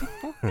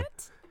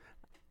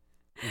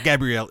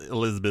 Gabrielle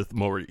Elizabeth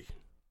Maury.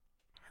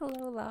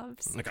 Hello,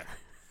 loves. Okay.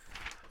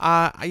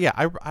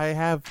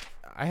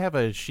 I have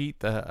a sheet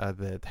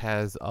that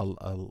has a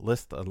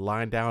list, a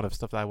line down of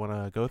stuff that I want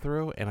to go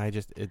through, and I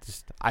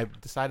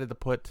decided to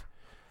put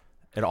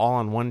it all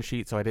on one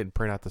sheet, so I didn't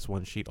print out this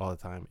one sheet all the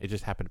time. It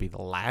just happened to be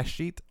the last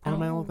sheet on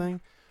my little thing,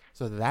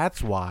 so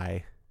that's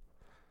why.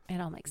 It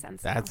all makes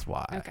sense. That's now.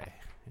 why Okay.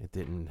 it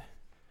didn't.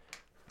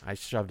 I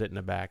shoved it in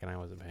the back, and I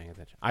wasn't paying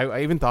attention.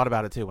 I even thought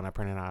about it too when I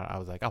printed it out. I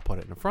was like, I'll put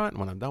it in the front, and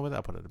when I'm done with it,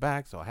 I'll put it in the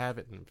back, so I have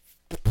it. And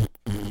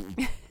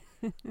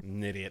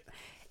an idiot.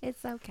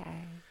 It's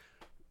okay.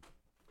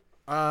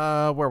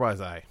 Where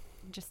was I?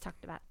 Just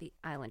talked about the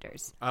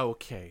Islanders.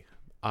 Okay.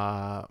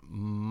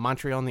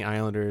 Montreal and the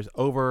Islanders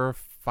over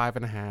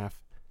 5.5.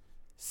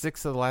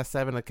 6 of the last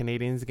 7 of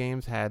Canadiens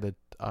games had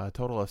a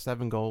total of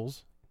 7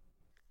 goals.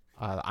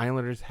 The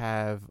Islanders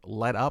have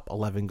let up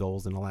 11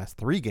 goals in the last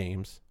 3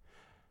 games.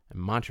 And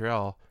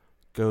Montreal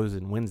goes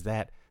and wins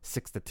that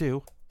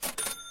 6-2.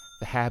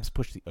 The Habs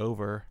push the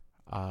over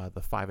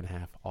the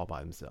 5.5 all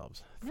by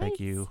themselves. Nice. Thank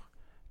you,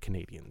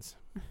 Canadians.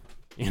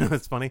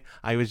 It's funny.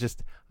 I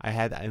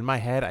had in my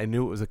head, I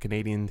knew it was a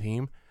Canadian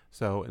team.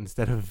 So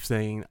instead of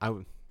saying,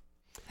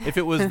 if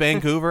it was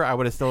Vancouver, I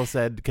would have still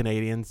said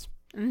Canadians.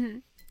 Mm-hmm.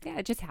 Yeah,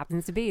 it just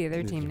happens to be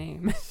their team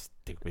name.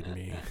 Stupid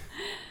me.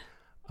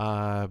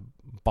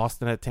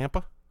 Boston at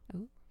Tampa.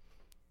 Ooh.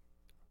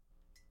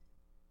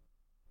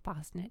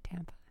 Boston at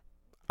Tampa.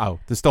 Oh,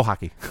 there's still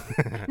hockey.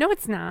 No,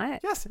 it's not.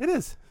 Yes, it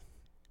is.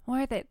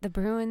 Or the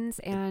Bruins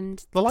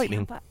and the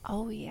Lightning. Tampa.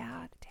 Oh,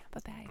 yeah, Tampa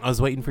Bay. I was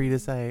waiting for you to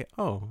say,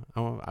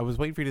 I was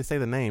waiting for you to say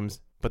the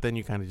names, but then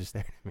you kind of just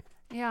stared at me.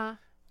 Yeah.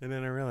 And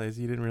then I realized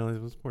you didn't realize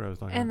what sport I was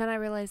talking about. And then I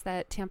realized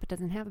that Tampa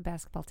doesn't have a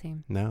basketball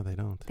team. No, they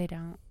don't. They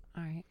don't.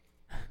 All right.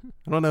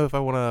 I don't know if I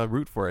want to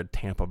root for a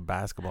Tampa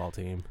basketball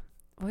team.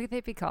 What would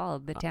they be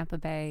called? The Tampa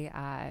Bay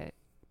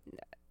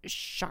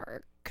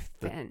Shark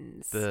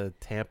Fins. The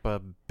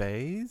Tampa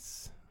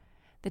Bays?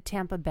 The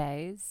Tampa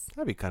Bays.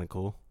 That'd be kind of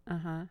cool.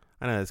 Uh-huh.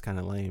 I know it's kind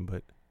of lame,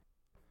 but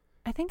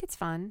I think it's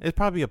fun. It's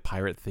probably a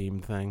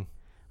pirate-themed thing.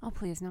 Oh,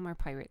 please, no more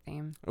pirate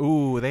theme.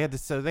 Ooh, they had the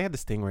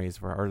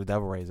stingrays or the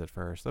devil rays at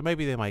first. So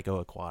maybe they might go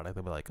aquatic.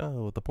 They'll be like,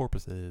 oh, the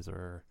porpoises,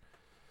 or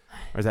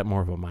is that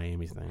more of a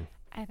Miami thing?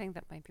 I think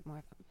that might be more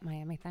of a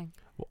Miami thing.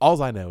 Well,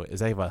 all I know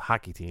is they have a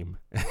hockey team,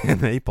 and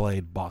they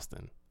played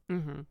Boston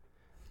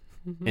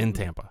in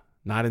Tampa,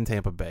 not in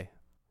Tampa Bay.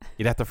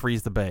 You'd have to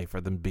freeze the bay for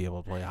them to be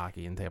able to play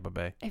hockey in Tampa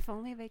Bay. If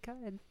only they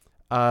could.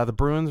 The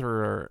Bruins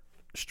were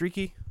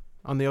streaky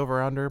on the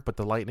over-under, but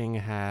the Lightning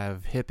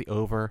have hit the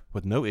over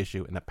with no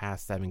issue in the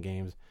past 7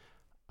 games.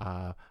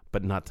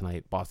 But not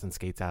tonight. Boston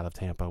skates out of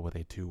Tampa with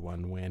a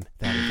 2-1 win.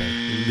 That is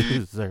a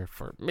loser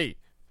for me.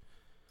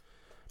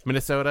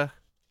 Minnesota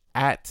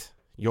at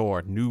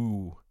your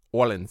New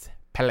Orleans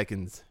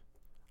Pelicans.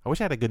 I wish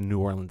I had a good New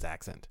Orleans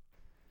accent.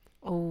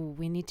 Oh,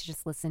 we need to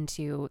just listen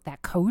to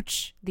that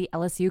coach, the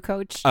LSU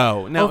coach.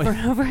 Oh, no. Over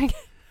and over again.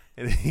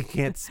 He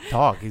can't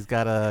talk. He's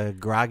got a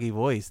groggy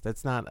voice.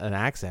 That's not an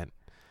accent.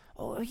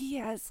 Oh, he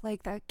has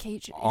like that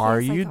Cajun.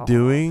 Are you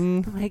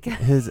doing like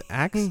his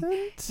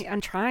accent?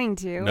 I'm trying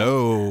to.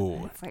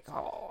 No. It's like,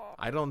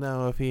 I don't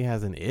know if he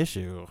has an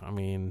issue. I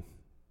mean,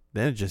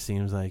 then it just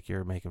seems like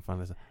you're making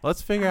fun of him.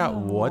 Let's figure out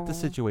what the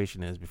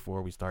situation is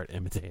before we start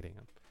imitating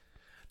him.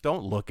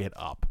 Don't look it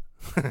up.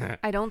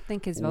 I don't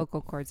think his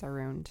vocal cords are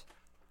ruined.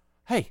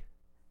 Hey,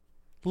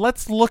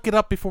 let's look it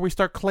up before we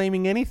start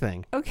claiming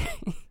anything.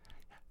 Okay.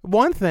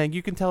 One thing,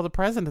 you can tell the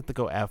president to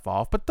go F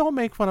off, but don't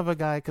make fun of a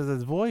guy because of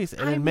his voice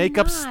and then make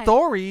up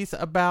stories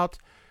about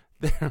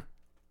their...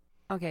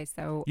 Okay,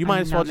 so you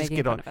might as well just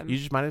get on. You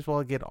just might as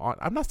well get on.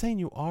 I'm not saying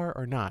you are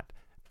or not.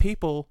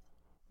 People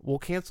will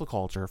cancel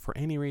culture for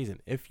any reason.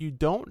 If you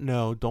don't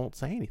know, don't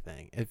say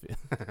anything.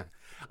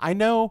 I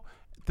know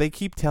they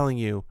keep telling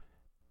you,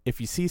 if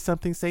you see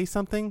something, say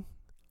something.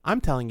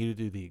 I'm telling you to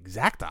do the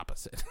exact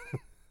opposite.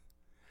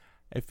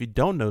 If you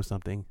don't know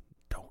something,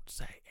 don't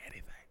say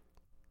anything.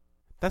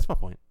 That's my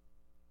point.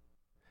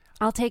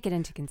 I'll take it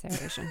into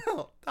consideration.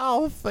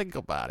 I'll think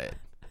about it.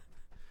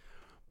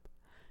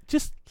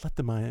 Just let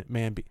the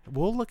man be.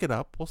 We'll look it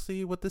up. We'll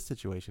see what the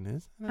situation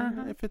is.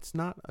 If it's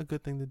not a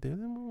good thing to do,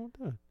 then we won't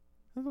do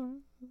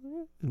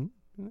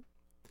it.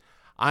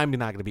 I'm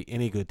not going to be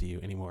any good to you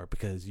anymore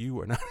because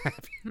you are not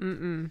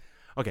happy.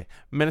 Okay,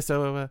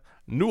 Minnesota,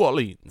 New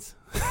Orleans.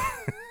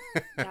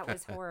 That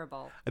was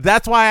horrible.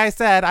 That's why I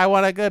said I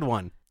want a good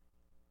one.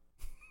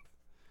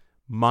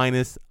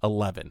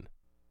 -11.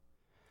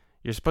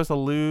 You're supposed to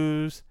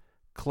lose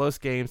close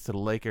games to the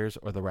Lakers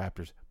or the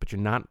Raptors, but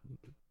you're not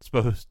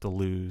supposed to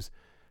lose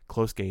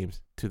close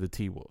games to the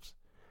T-Wolves.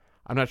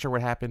 I'm not sure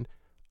what happened.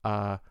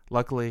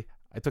 Luckily,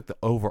 I took the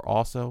over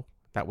also.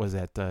 That was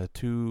at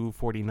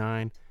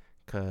 249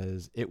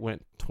 because it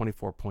went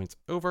 24 points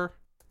over.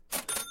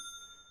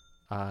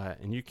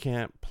 And you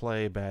can't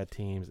play bad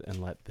teams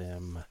and let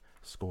them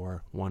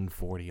score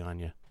 140 on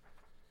you.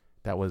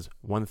 That was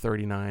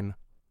 139,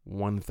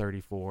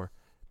 134.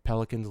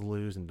 Pelicans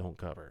lose and don't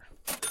cover.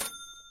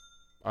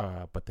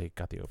 But they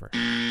got the over.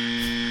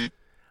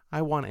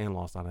 I won and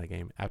lost on that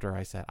game after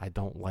I said I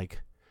don't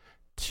like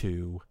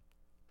to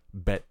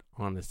bet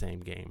on the same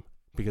game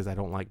because I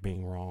don't like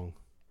being wrong.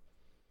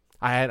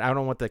 I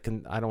don't want the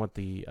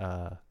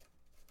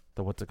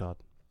what's it called?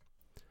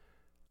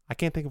 I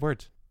can't think of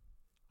words.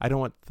 I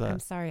don't want the. I'm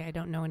sorry, I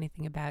don't know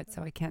anything about it,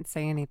 so I can't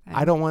say anything.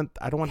 I don't want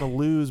to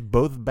lose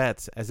both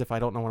bets as if I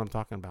don't know what I'm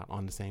talking about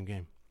on the same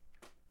game.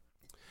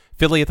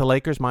 Philly at the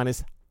Lakers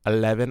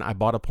 -11. I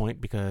bought a point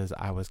because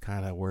I was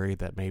kind of worried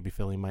that maybe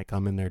Philly might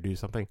come in there and do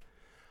something.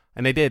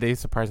 And they did. They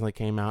surprisingly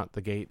came out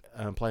the gate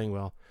playing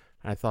well.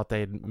 And I thought they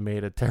had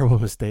made a terrible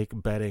mistake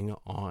betting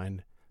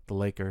on the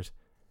Lakers.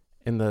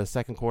 In the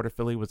second quarter,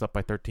 Philly was up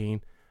by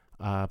 13.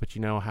 But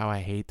you know how I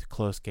hate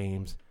close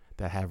games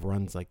that have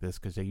runs like this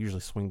because they usually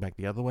swing back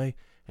the other way.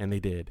 And they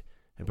did.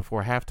 And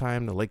before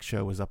halftime, the Lake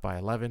Show was up by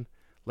 11.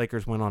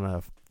 Lakers went on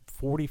a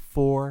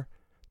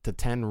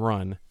 44-10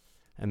 run.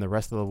 And the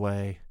rest of the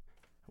way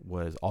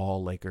was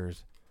all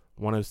Lakers.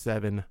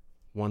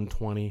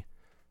 107-120.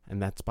 And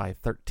that's by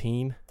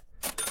 13.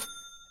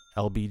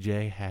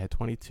 LBJ had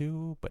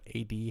 22, but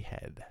AD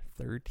had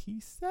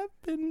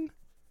 37.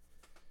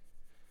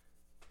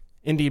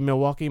 Indy,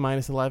 Milwaukee,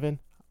 -11.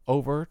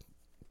 Over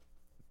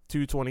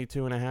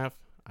 222.5.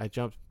 I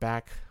jumped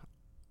back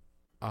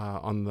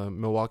on the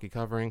Milwaukee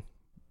covering.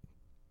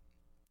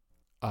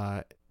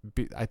 I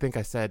think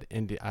I said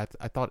Indy. I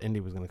thought Indy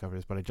was going to cover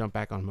this, but I jumped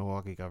back on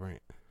Milwaukee covering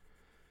it.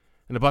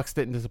 And the Bucks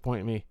didn't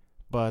disappoint me,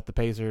 but the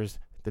Pacers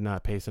did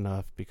not pace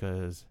enough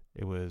because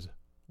it was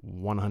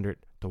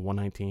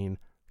 100-119.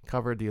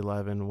 Covered the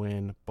 11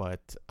 win,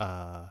 but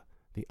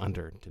the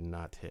under did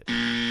not hit.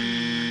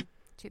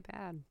 Too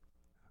bad.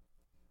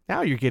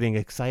 Now you're getting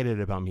excited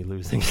about me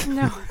losing.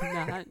 No,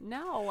 I'm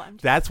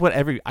not. That's what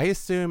I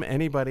assume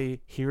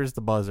anybody hears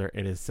the buzzer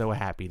and is so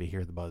happy to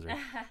hear the buzzer.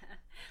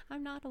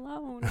 I'm not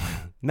alone.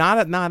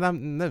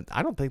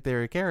 I don't think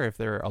they care if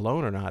they're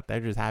alone or not.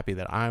 They're just happy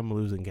that I'm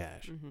losing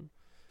cash. Mm-hmm.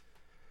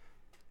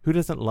 Who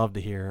doesn't love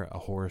to hear a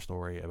horror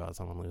story about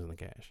someone losing the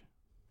cash?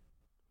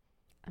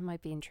 I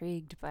might be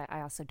intrigued, but I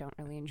also don't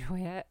really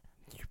enjoy it.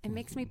 It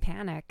makes me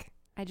panic.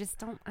 I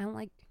don't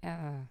like...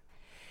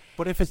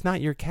 But if it's not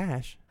your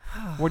cash,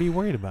 what are you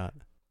worried about?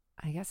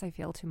 I guess I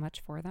feel too much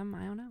for them.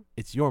 I don't know.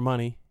 It's your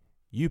money.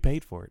 You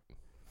paid for it.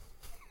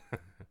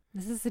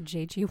 This is a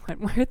J.G.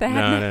 Wentworth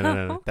ad.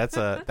 No.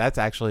 That's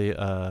actually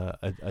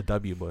a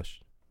W.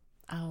 Bush.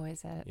 Oh,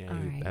 is it? Yeah,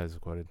 right. that was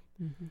quoted.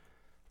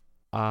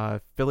 Mm-hmm.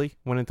 Philly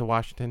went into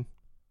Washington.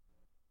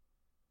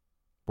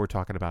 We're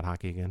talking about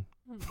hockey again.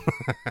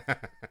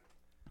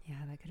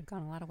 Yeah, that could have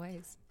gone a lot of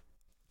ways.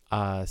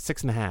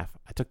 6.5.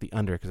 I took the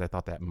under because I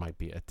thought that might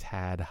be a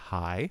tad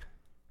high.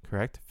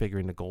 Correct?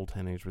 Figuring the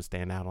goaltenders would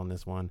stand out on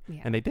this one.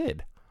 Yeah. And they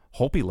did.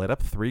 Holtby let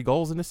up 3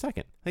 goals in a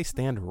second. They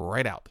stand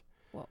right out.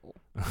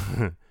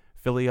 Whoa.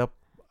 Philly up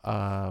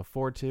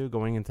 4-2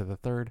 going into the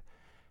third.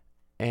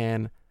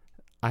 And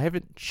I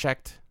haven't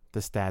checked the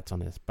stats on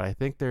this, but I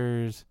think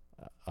there's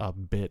a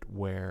bit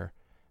where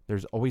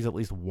there's always at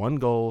least one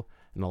goal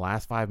in the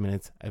last 5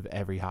 minutes of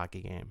every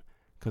hockey game.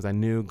 Because I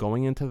knew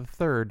going into the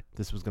third,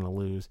 this was going to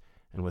lose.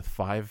 And with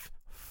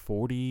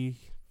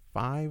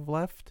 5:45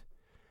 left,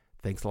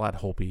 thanks a lot,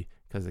 Holtby,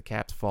 because the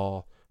Caps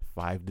fall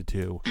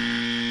 5-2.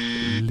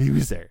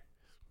 Loser.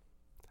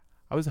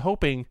 I was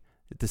hoping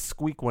to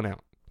squeak one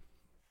out.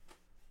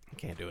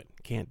 Can't do it.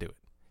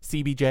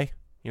 CBJ,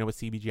 You know what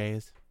CBJ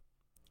is?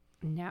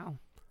 No.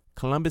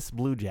 Columbus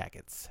Blue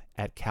Jackets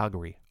at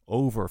Calgary,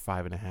 over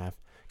 5.5.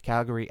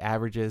 Calgary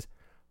averages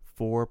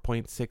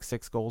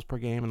 4.66 goals per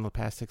game in the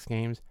past 6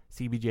 games.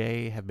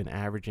 CBJ have been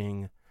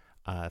averaging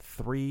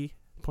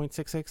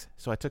 3.66.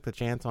 So I took the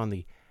chance on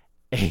the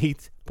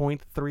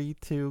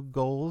 8.32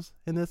 goals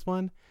in this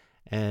one,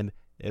 and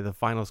the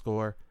final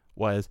score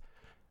was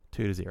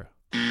 2-0.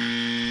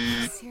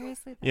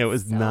 Seriously, it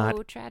was so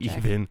not tragic.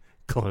 even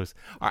close.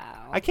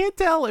 Wow. I can't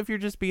tell if you're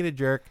just being a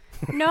jerk.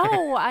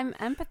 No, I'm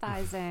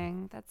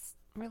empathizing. That's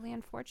really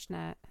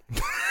unfortunate.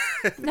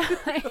 No,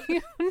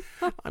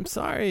 I'm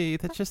sorry.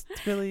 That just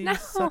really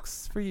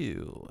sucks for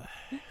you.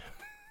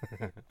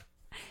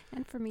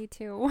 and for me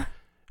too.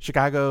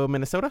 Chicago,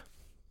 Minnesota.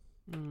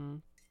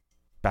 Mm.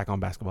 Back on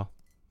basketball.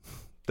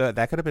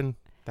 That could have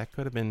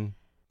been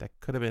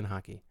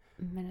hockey.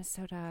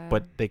 Minnesota.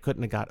 But they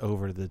couldn't have got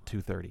over the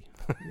 230.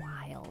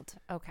 Wild.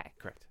 Okay.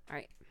 Correct. All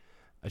right.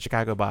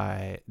 Chicago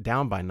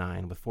down by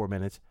 9 with 4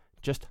 minutes,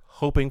 just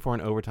hoping for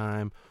an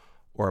overtime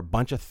or a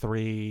bunch of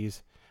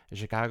threes. And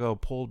Chicago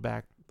pulled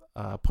back,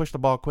 pushed the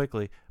ball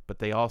quickly, but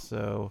they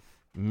also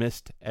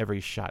missed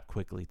every shot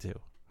quickly too.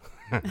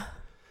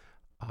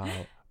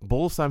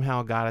 Bulls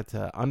somehow got it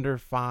to under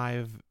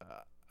 5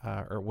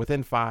 or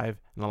within 5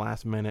 in the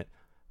last minute,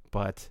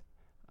 but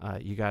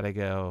you gotta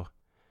go.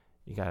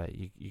 You can't.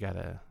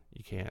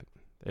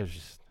 It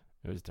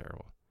was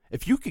terrible.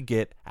 If you could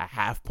get a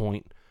half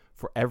point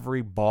for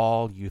every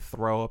ball you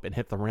throw up and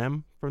hit the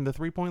rim from the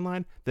 3-point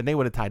line, then they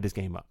would have tied this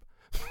game up.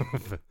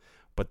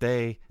 But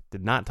they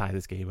did not tie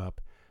this game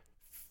up.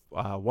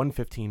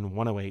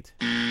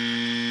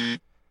 115-108.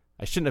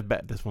 I shouldn't have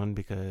bet this one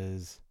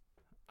because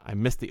I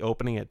missed the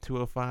opening at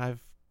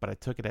 205, but I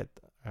took it at,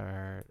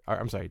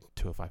 I'm sorry,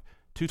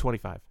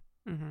 225.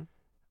 Mm-hmm.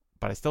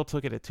 But I still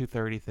took it at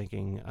 230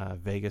 thinking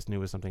Vegas knew it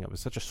was something. It was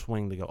such a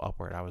swing to go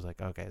upward. I was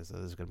like, okay, so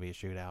this is going to be a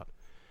shootout.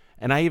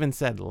 And I even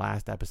said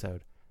last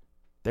episode,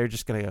 they're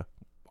just going to go,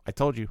 I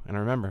told you, and I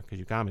remember because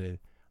you commented,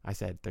 I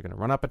said they're going to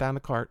run up and down the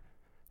cart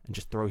and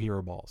just throw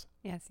hero balls.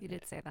 Yes, you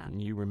did say that.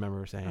 And you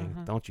remember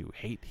saying, don't you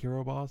hate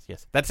hero balls?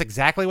 Yes, that's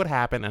exactly what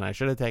happened, and I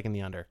should have taken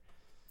the under.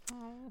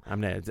 Oh.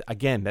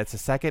 Again, that's the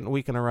second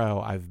week in a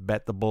row I've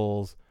bet the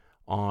Bulls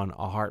on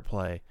a heart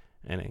play,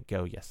 and it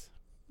go, yes.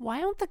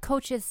 Why don't the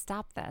coaches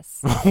stop this?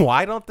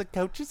 Why don't the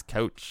coaches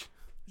coach?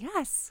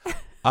 Yes.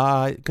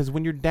 Because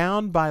when you're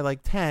down by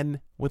like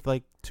 10 with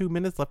like 2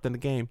 minutes left in the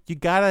game, you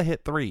gotta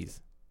hit threes.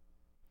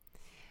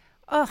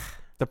 Ugh.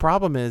 The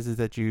problem is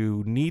that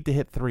you need to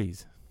hit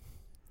threes.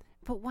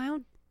 But why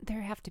don't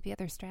there have to be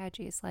other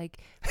strategies like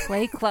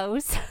play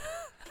close?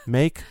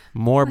 Make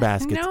more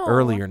baskets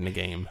earlier in the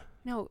game.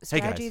 No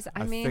strategies. Hey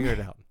guys, I mean, figured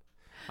it out.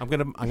 I'm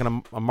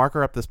gonna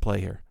marker up this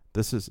play here.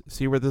 This is,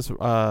 see where this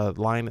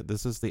line,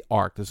 this is the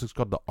arc. This is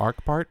called the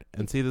arc part.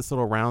 And see this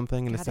little round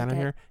thing in the center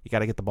here? You got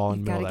to get the ball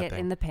in the middle of that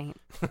thing. You got to get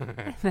in the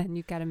paint. And then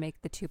you've got to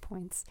make the 2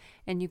 points.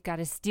 And you've got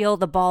to steal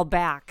the ball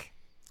back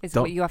is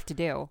what you have to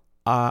do.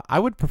 I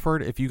would prefer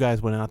it if you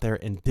guys went out there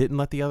and didn't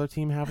let the other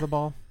team have the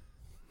ball.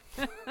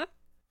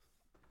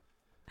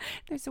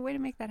 There's a way to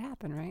make that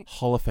happen, right?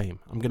 Hall of Fame.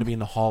 I'm going to be in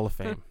the Hall of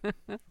Fame.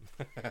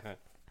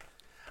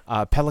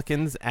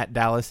 Pelicans at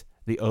Dallas.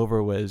 The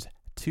over was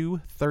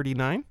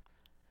 239.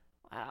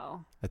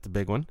 Wow. That's a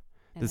big one.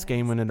 This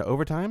game went into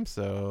overtime,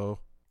 so...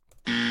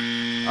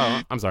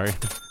 Oh, I'm sorry.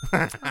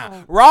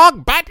 Oh. Wrong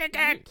button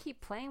again! You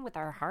keep playing with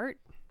our heart.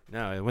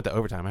 No, it went to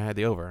overtime. I had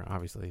the over,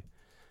 obviously.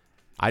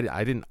 I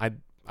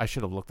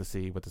should have looked to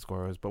see what the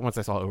score was, but once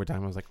I saw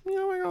overtime, I was like,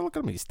 I gotta look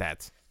at these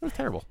stats. It was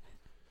terrible.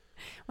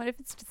 What if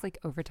it's just like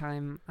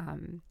overtime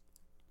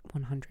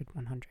 100?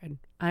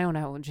 I don't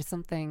know. Just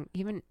something,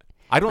 even...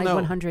 I don't know.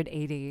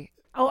 180.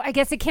 Oh, I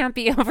guess it can't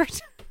be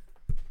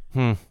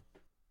overtime.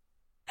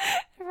 I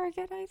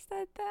forget I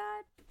said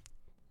that.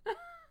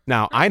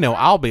 Now, I know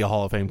I'll be a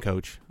Hall of Fame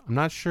coach. I'm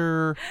not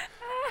sure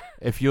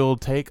if you'll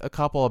take a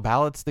couple of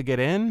ballots to get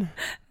in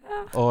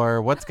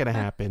or what's going to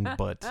happen,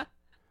 but...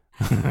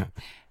 Let's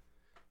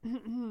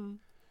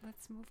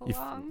move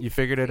along. You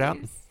figured it out?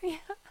 Yeah.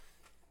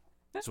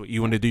 So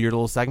you want to do your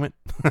little segment?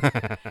 I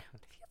feel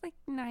like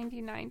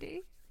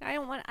 90-90. I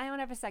don't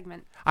have a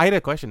segment. I had a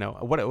question though.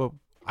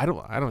 I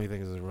don't even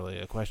think this is really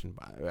a question.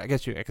 But I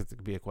guess it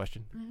could be a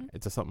question. Mm-hmm.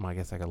 It's something I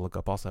guess I got to look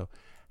up also.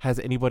 Has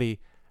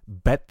anybody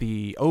bet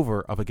the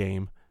over of a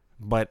game,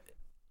 but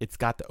it's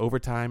got the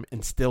overtime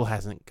and still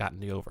hasn't gotten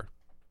the over?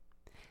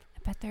 I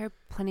bet there are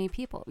plenty of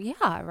people.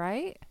 Yeah,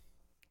 right?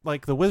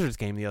 Like the Wizards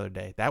game the other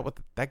day.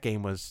 That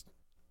game was,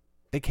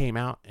 they came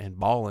out and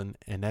balling,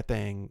 and that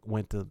thing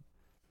went to,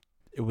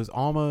 it was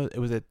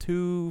at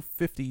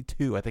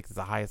 252. I think it's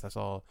the highest I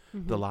saw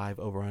the live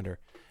over under.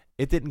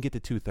 It didn't get to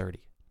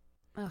 230.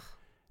 Ugh.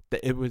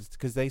 It was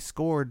because they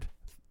scored,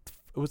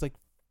 it was like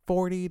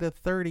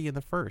 40-30 in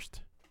the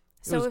first.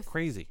 It was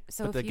crazy.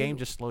 But the game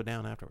just slowed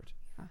down afterwards.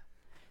 Yeah.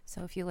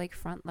 So if you like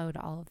front load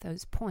all of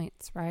those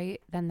points,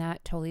 right, then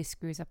that totally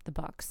screws up the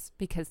books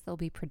because they'll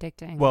be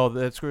predicting. Well,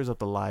 that screws up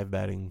the live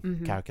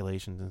betting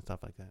calculations and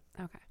stuff like that.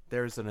 Okay.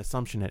 There's an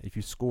assumption that if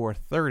you score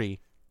 30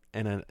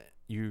 and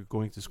you're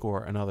going to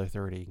score another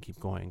 30 and keep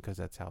going because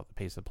that's how the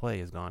pace of play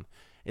is gone.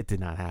 It did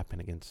not happen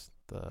against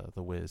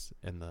the Wiz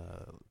and the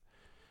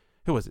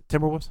who was it?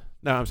 Timberwolves?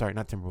 No, I'm sorry,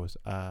 not Timberwolves.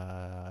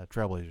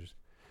 Trailblazers.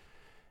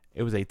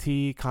 It was a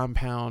T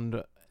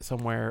compound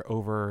somewhere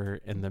over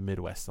in the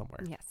Midwest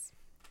somewhere. Yes.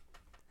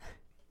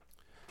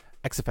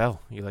 XFL.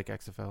 You like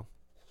XFL?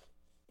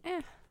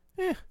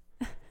 Yeah.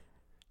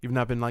 You've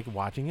not been like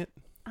watching it?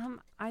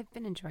 I've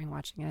been enjoying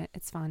watching it.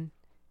 It's fun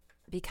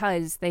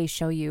because they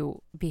show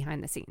you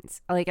behind the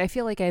scenes. Like, I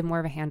feel like I have more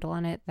of a handle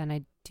on it than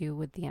I do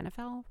with the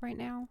NFL right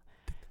now.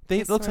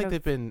 It looks like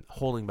they've been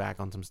holding back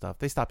on some stuff.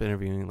 They stopped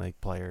interviewing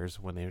like players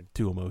when they're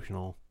too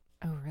emotional.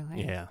 Oh,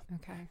 really? Yeah.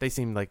 Okay. They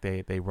seem like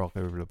they walk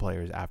over the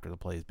players after the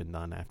play's been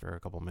done after a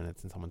couple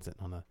minutes and someone's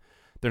sitting on the...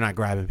 They're not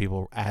grabbing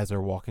people as they're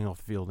walking off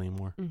the field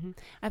anymore. Mm-hmm.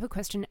 I have a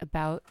question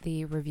about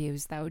the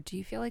reviews, though. Do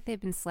you feel like they've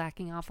been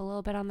slacking off a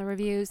little bit on the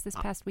reviews this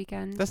past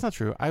weekend? That's not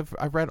true. I've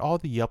read all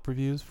the Yelp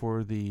reviews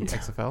for the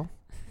XFL.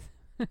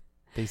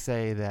 They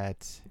say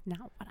that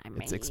not what I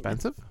mean. It's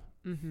expensive.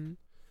 Mm-hmm.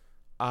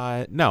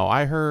 No,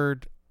 I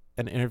heard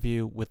an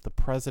interview with the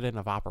president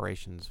of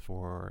operations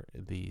for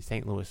the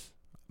St. Louis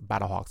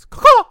Battlehawks,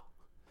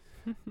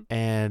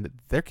 and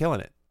they're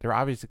killing it. They're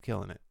obviously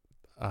killing it.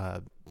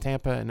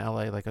 Tampa and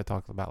LA, like I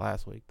talked about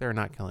last week, they're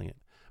not killing it.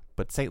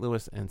 But St.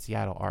 Louis and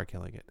Seattle are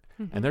killing it.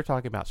 Mm-hmm. And they're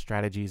talking about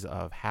strategies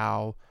of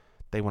how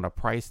they want to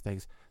price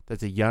things.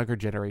 There's a younger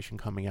generation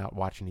coming out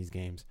watching these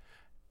games,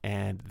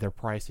 and they're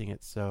pricing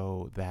it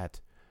so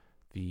that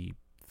the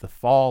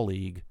fall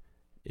league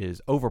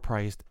is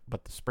overpriced,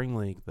 but the spring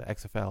league, the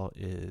XFL,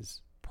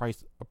 is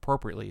priced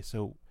appropriately.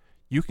 So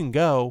you can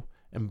go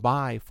and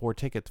buy 4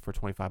 tickets for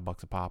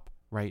 $25 a pop.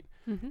 Right.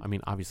 Mm-hmm. I mean,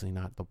 obviously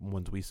not the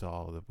ones we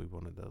saw that we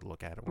wanted to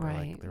look at.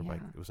 Right.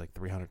 It was like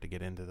 $300 to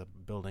get into the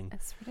building.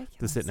 That's ridiculous.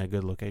 To sit in a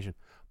good location.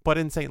 But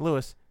in St.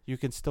 Louis, you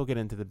can still get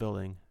into the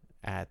building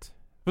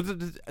but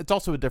it's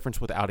also a difference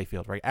with Audi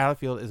Field, right? Audi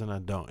Field isn't a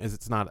dome.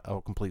 It's not a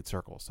complete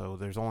circle. So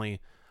there's only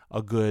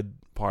a good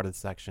part of the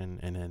section,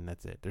 and then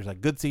that's it. There's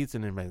like good seats,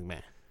 and then meh.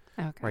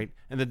 Okay. Right.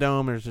 And the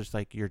dome, there's just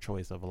like your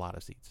choice of a lot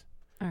of seats.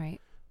 All right.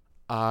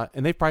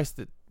 And they priced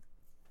it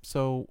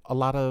so a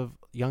lot of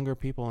younger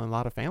people and a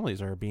lot of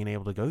families are being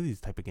able to go to these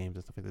type of games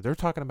and stuff like that. They're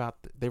talking about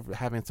they're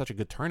having such a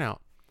good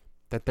turnout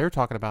that they're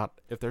talking about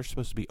if they're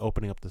supposed to be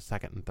opening up the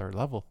second and third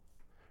level,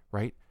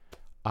 right?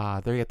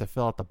 They have to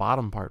fill out the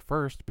bottom part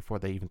first before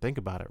they even think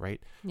about it,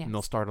 right? Yes. And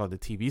they'll start on the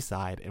TV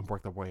side and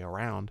work their way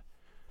around.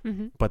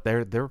 Mm-hmm. But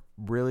they're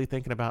really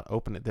thinking about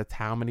opening. That's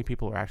how many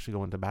people are actually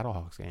going to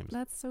Battlehawks games.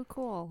 That's so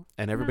cool.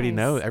 And everybody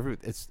knows.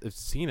 It's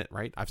seen it,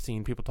 right? I've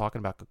seen people talking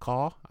about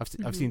Kakal.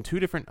 I've seen 2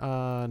 different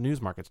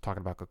news markets talking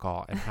about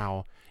Kakal and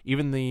how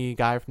even the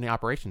guy from the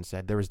operation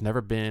said there has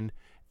never been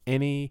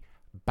any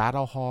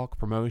Battlehawk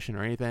promotion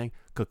or anything.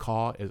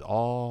 Kakal is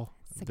all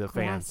the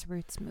fans.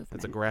 Grassroots movement.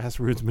 It's a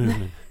grassroots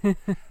movement.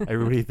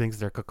 Everybody thinks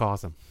they're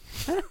Kakawesome.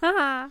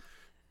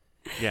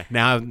 Yeah,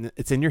 now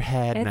it's in your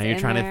head. Now you're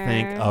trying to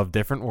think of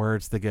different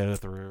words to go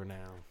through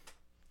now.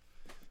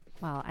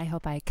 Well, I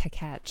hope I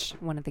catch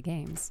one of the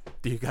games.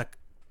 Do you got...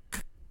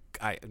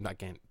 I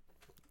can't...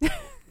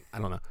 I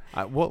don't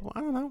know. Well, I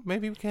don't know.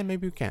 Maybe we can,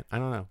 maybe we can't. I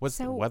don't know.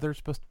 The weather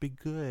supposed to be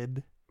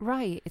good?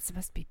 Right. It's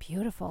supposed to be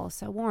beautiful,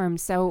 so warm.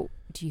 So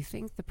do you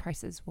think the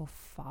prices will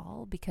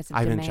fall because of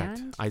demand? I haven't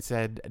checked. I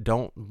said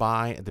don't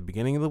buy at the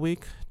beginning of the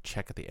week.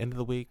 Check at the end of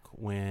the week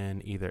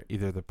when either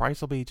the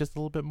price will be just a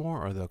little bit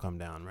more or they'll come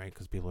down, right?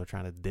 Because people are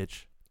trying to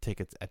ditch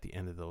tickets at the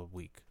end of the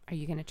week. Are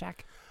you going to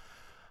check?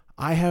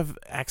 I have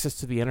access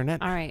to the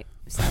internet. All right.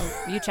 So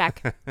you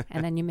check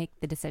and then you make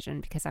the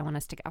decision because I want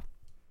us to go.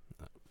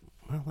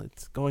 Well,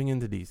 it's going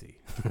into DC.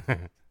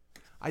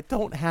 I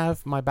don't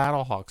have my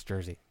Battlehawks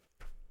jersey.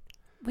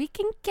 We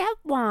can get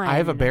one. I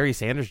have a Barry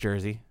Sanders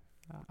jersey.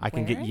 I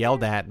can get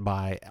yelled at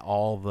by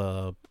all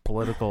the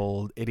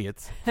political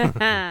idiots.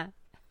 Wear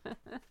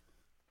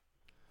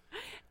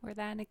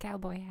that in a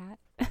cowboy hat.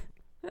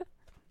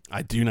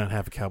 I do not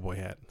have a cowboy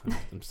hat.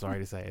 I'm sorry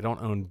to say. I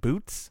don't own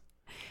boots.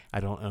 I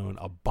don't own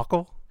a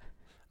buckle.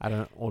 I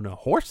don't own a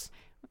horse.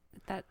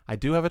 I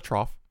do have a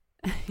trough.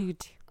 You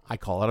do. I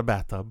call it a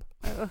bathtub.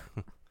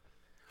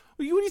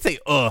 What do you say,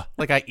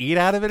 like I eat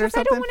out of it or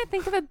something? I don't want to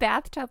think of a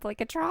bathtub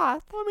like a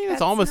trough. I mean,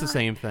 it's almost the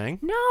same thing.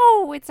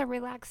 No, it's a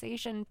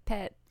relaxation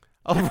pit.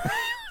 Oh,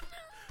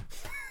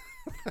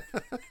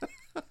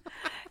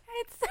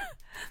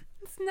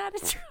 It's not a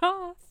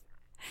trough.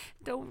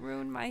 Don't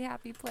ruin my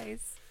happy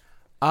place.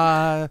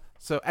 So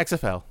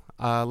XFL.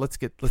 Let's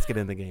get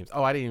into games.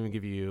 Oh, I didn't even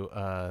give you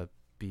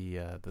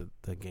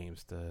the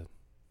games to.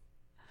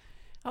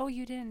 Oh,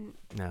 you didn't.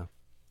 No.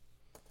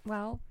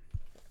 Well,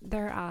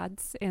 there are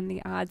odds, and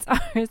the odds are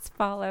as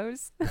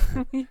follows.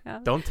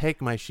 Don't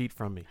take my sheet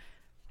from me.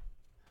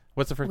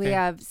 What's the first game? We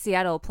have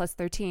Seattle plus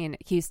 13,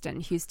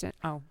 Houston.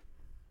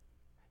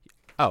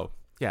 Oh,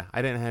 yeah,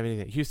 I didn't have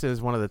anything. Houston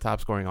is one of the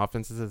top scoring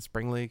offenses in the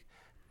spring league,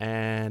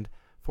 and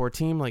for a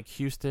team like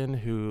Houston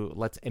who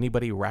lets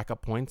anybody rack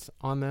up points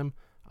on them,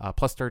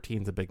 plus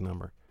 13 is a big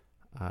number.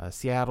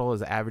 Seattle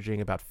is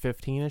averaging about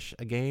 15-ish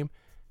a game,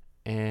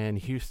 and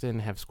Houston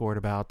have scored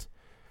about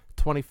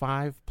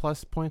 25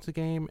 plus points a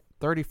game,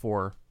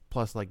 34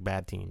 plus like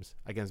bad teams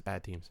against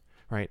bad teams,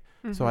 right?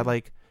 Mm-hmm. So I'd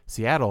like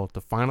Seattle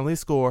to finally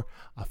score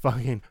a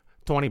fucking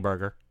 20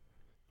 burger.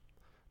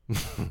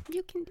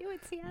 You can do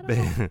it,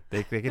 Seattle.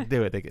 they can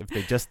do it if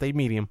they just stay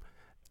medium.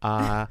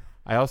 I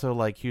also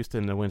like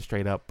Houston to win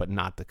straight up, but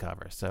not to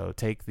cover. So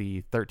take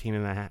the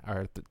 13.5,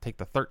 or take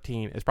the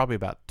 13. It's probably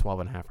about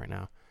 12.5 right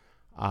now.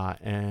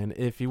 And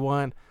if you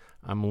want,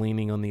 I'm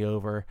leaning on the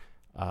over.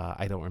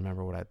 I don't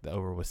remember what the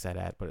over was set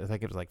at, but I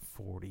think it was like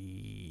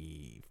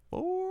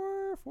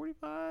 44,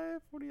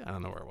 45, 40. I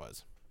don't know where it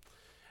was.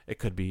 It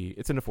could be.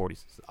 It's in the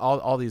 40s.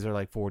 All these are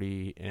like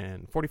 40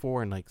 and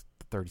 44 and like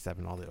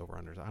 37. All the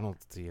over-unders. I don't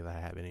see that I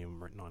have any of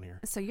them written on here.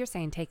 So you're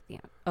saying take the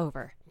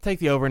over. Take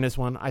the over in this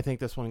one. I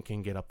think this one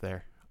can get up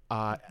there.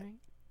 Okay.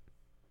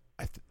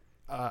 I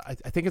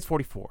think it's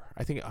 44.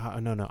 I think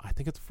no. I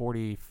think it's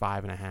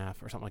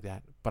 45.5 or something like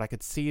that. But I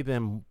could see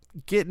them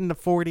getting to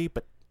 40,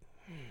 but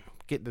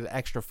getting the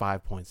extra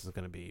 5 points is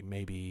going to be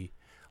maybe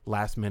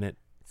last minute.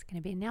 It's going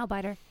to be a nail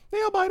biter.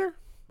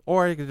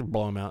 Or you could just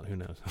blow them out. Who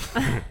knows?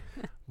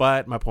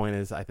 But my point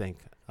is, I think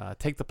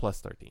take the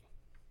plus 13.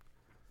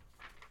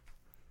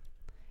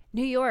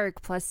 New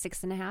York plus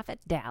 6.5 at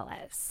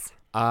Dallas.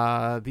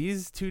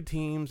 These two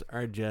teams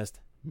are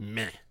just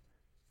meh.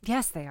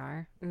 Yes, they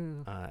are.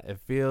 Ooh. It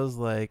feels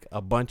like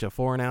a bunch of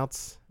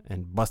 4-and-outs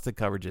and busted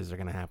coverages are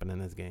going to happen in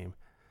this game.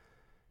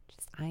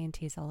 Just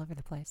INTs all over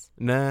the place.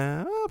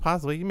 Nah,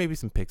 possibly. Maybe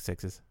some pick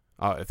sixes.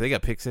 If they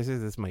got pick sixes,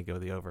 this might go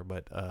the over.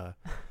 But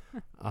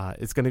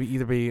it's going to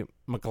either be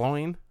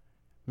McGloin,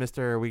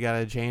 Mr. We got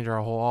to change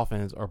our whole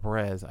offense, or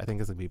Perez. I think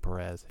it's going to be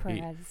Perez.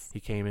 He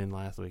came in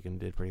last week and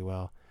did pretty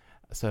well.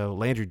 So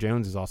Landry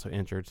Jones is also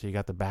injured, so you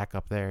got the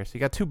backup there. So you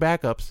got two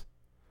backups.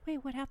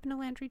 Wait, what happened to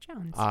Landry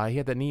Jones? He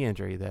had that knee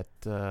injury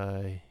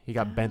that he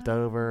got bent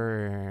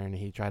over and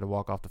he tried to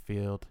walk off the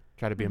field,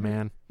 try to be a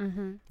man.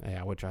 Mm-hmm.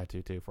 Yeah, I would try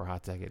to, too, for a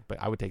hot second.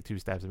 But I would take 2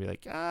 steps and be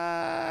like,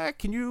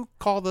 can you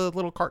call the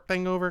little cart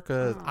thing over?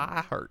 Because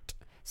I hurt.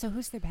 So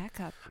who's their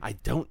backup? I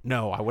don't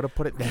know. I would have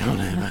put it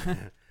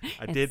down.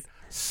 I did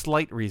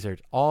slight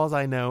research. All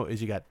I know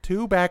is you got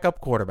 2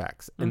 backup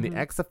quarterbacks in the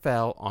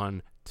XFL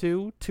on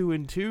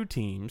 2-2-2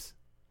 teams.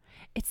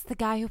 It's the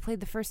guy who played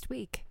the first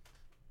week.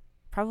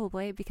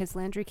 Probably because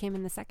Landry came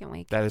in the second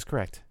week. That is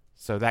correct.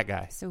 So that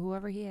guy. So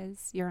whoever he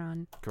is, you're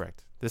on.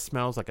 Correct. This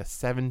smells like a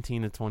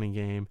 17-20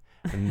 game.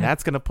 And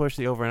that's going to push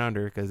the over and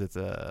under because it's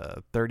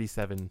a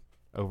 37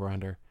 over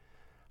under.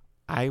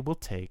 I will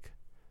take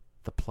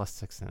the plus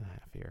 6.5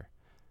 here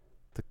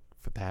to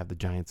have the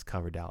Giants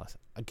cover Dallas.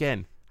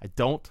 Again, I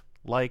don't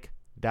like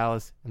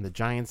Dallas and the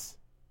Giants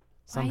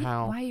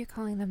somehow. Why are you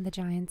calling them the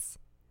Giants?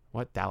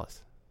 What?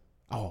 Dallas.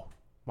 Oh,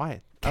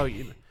 why? Oh,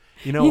 you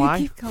know why?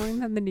 You keep calling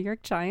them the New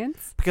York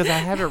Giants? Because I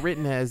have it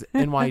written as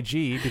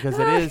NYG because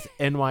it is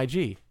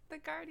NYG. The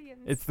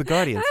Guardians. It's the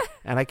Guardians.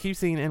 And I keep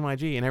seeing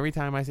NYG, and every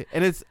time I see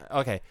and it's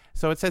okay.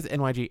 So it says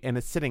NYG, and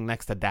it's sitting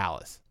next to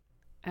Dallas.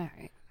 All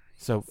right.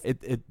 So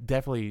it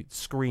definitely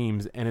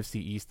screams NFC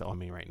East on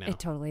me right now. It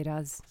totally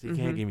does. So you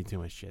can't give me too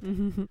much shit.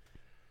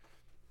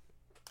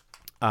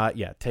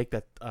 Yeah, take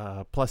that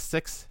plus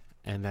 6,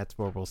 and that's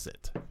where we'll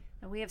sit.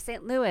 We have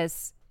St.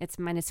 Louis. It's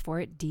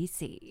 -4 at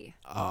DC.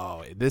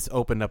 Oh, this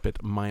opened up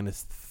at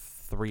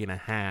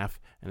 -3.5,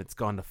 and it's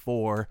gone to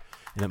 4,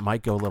 and it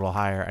might go a little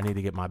higher. I need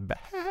to get my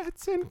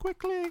bets in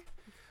quickly.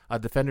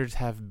 Defenders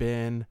have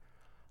been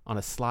on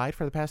a slide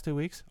for the past 2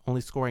 weeks,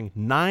 only scoring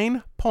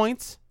 9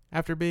 points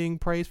after being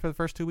praised for the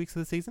first 2 weeks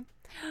of the season.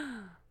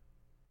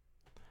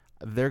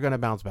 They're gonna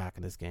bounce back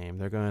in this game.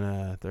 They're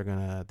gonna.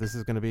 This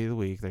is gonna be the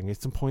week. They're gonna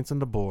get some points on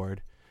the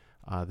board.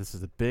 This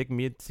is a big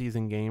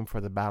mid-season game for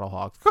the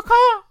Battlehawks.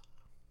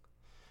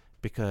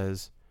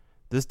 Because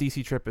this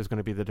DC trip is going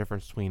to be the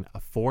difference between a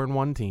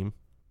 4-1 team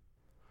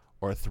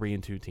or a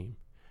 3-2 team.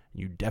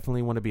 You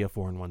definitely want to be a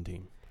 4-1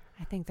 team.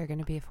 I think they're going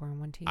to be a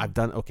 4-1 team.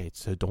 Okay,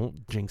 so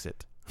don't jinx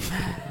it.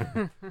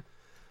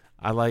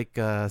 I like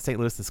St.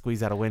 Louis to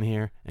squeeze out a win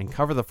here and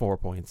cover the 4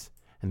 points.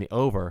 And the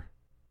over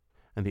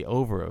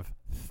of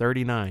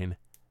 39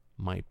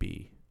 might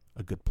be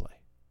a good play.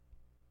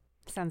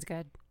 Sounds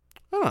good.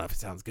 I don't know if it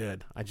sounds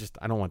good. I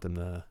don't want them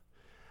to.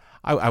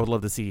 I would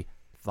love to see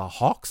the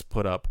Hawks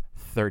put up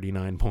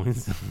 39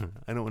 points.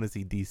 I don't want to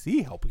see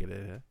DC help get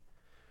it.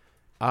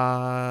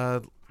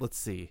 Let's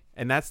see.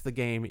 And that's the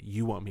game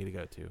you want me to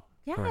go to.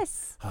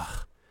 Yes.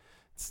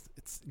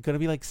 It's going to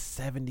be like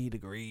 70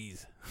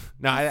 degrees.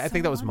 No, I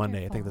think that was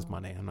Monday. I think that's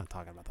Monday. I'm not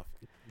talking about the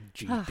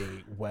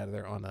G-Day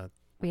weather on a.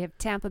 We have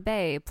Tampa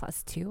Bay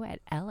 +2 at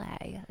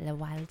LA, the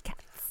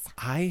Wildcats.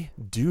 I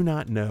do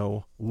not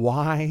know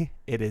why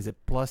it is at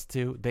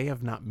 +2. They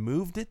have not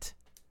moved it.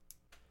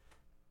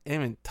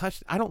 I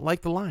don't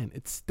like the line.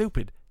 It's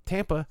stupid.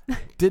 Tampa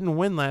didn't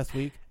win last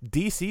week.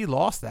 DC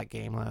lost that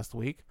game last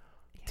week.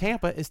 Yeah.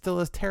 Tampa is still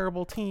a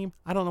terrible team.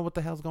 I don't know what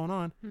the hell's going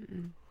on.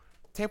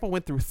 Tampa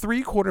went through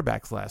 3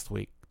 quarterbacks last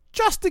week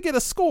just to get a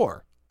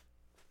score.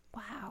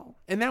 Wow.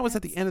 And that was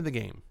at the end of the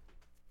game.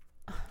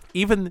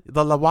 Even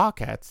the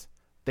Wildcats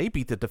they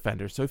beat the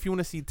Defenders. So if you want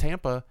to see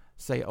Tampa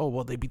say, oh,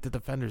 well, they beat the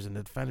Defenders and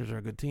the Defenders are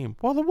a good team.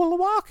 Well, the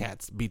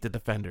Wildcats beat the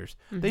Defenders.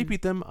 Mm-hmm. They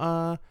beat them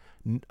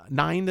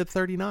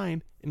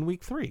 9-39 in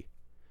week 3.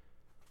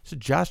 So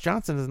Josh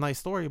Johnson is a nice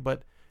story,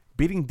 but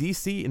beating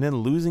DC and then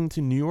losing to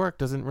New York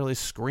doesn't really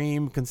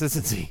scream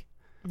consistency.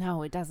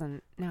 No, it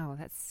doesn't. No,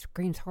 that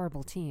screams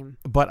horrible team.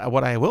 But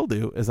what I will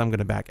do is I'm going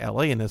to back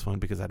LA in this one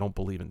because I don't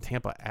believe in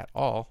Tampa at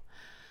all.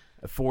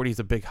 40 is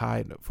a big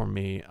high for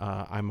me.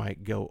 I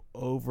might go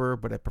over,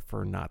 but I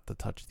prefer not to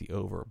touch the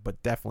over.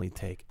 But definitely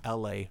take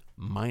LA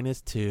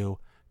 -2.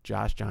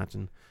 Josh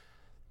Johnson.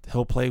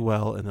 He'll play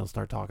well, and they'll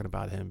start talking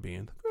about him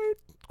being the great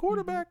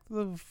quarterback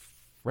of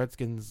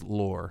Redskins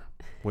lore,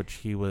 which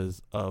he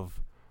was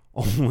of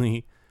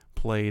only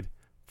played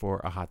for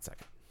a hot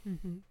second.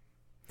 Mm-hmm.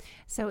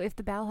 So if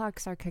the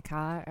Battlehawks are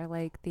caca, are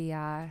like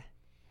the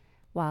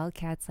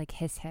Wildcats like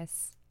hiss?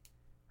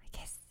 Like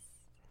hiss.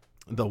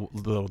 The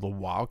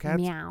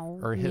Wildcats? Meow.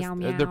 Or hiss? Meow,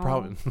 meow. They're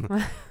probably...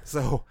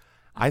 So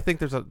I think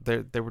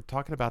they were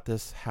talking about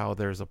this, how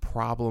there's a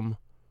problem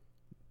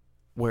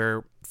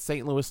where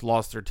St. Louis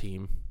lost their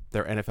team,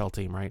 their NFL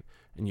team, right?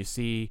 And you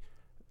see...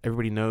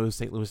 Everybody knows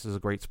St. Louis is a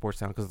great sports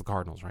town because of the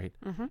Cardinals, right?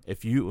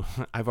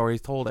 Mm-hmm. I've always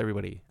told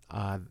everybody,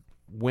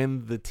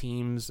 when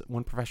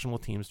professional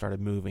teams started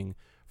moving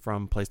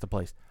from place to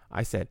place,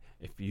 I said,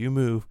 if you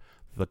move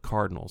the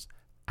Cardinals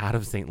out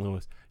of St.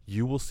 Louis,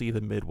 you will see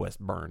the Midwest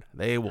burn.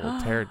 They will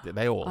tear.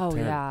 Oh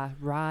yeah,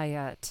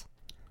 riot.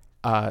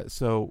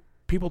 So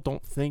people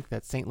don't think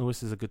that St.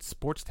 Louis is a good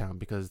sports town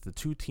because the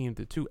two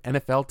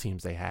NFL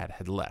teams they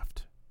had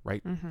left,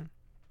 right? Mm-hmm.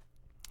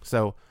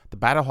 So the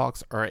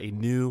Battlehawks are a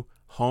new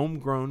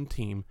homegrown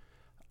team.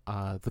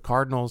 The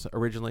Cardinals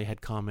originally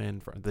had come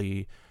in from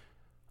the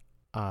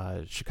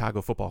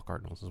Chicago Football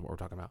Cardinals is what we're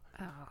talking about.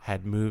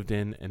 Had moved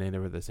in, and then they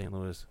were the St.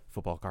 Louis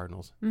Football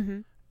Cardinals.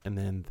 Mm-hmm. And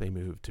then they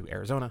moved to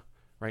Arizona,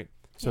 right?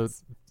 So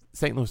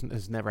St. Louis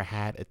has never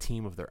had a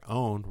team of their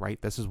own, right?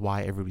 This is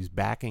why everybody's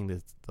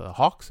backing the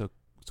Hawks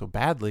so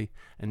badly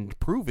and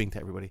proving to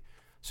everybody.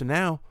 So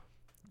now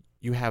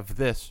you have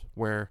this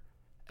where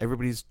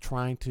everybody's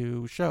trying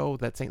to show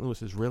that St.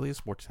 Louis is really a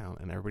sports town,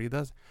 and everybody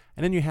does.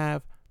 And then you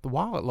have the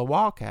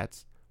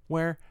Wildcats,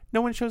 where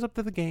no one shows up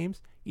to the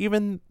games.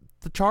 Even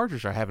the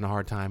Chargers are having a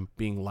hard time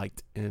being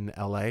liked in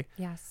L.A.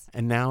 Yes.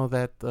 And now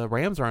that the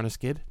Rams are on a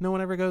skid, no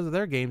one ever goes to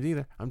their games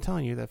either. I'm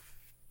telling you that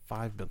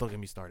don't get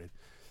me started.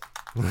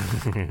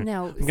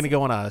 No. I'm going to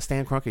go on a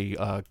Stan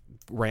Kroenke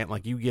rant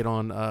like you get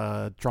on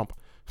Trump.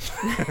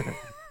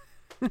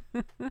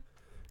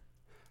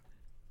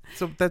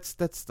 So that's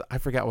I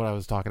forgot what I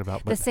was talking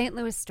about. But the St.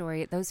 Louis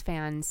story, those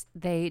fans,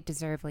 they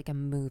deserve like a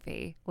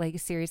movie. Like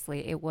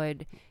seriously, it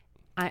would.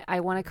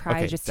 I want to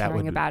cry just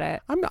hearing about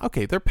it. I'm not,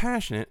 okay. They're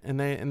passionate and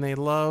they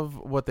love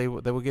what they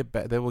will get.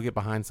 They will get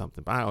behind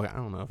something. But I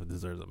don't know if it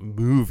deserves a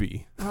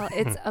movie. Well,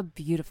 it's a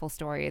beautiful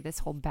story. This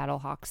whole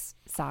Battlehawks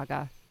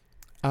saga.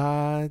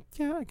 Yeah,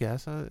 I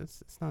guess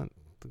it's not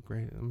the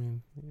great. I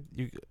mean,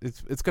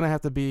 it's gonna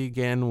have to be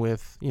again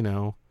with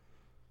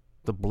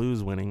the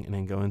Blues winning and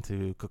then going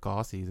to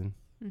Cacaw season.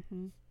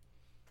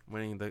 Mm-hmm.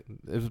 It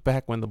was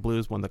back when the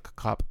Blues won the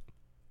Cup.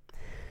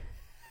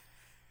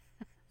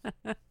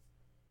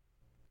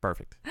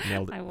 Perfect.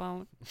 Nailed it. I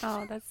won't.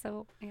 Oh,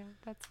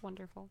 that's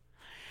wonderful.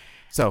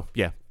 So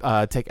yeah,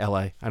 take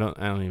LA. I don't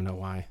even know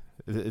why.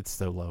 It's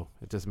so low.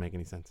 It doesn't make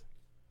any sense.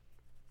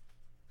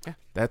 Yeah,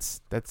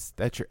 that's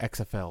your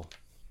XFL.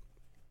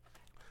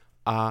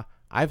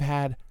 I've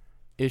had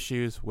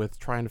issues with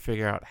trying to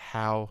figure out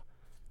how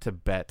to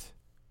bet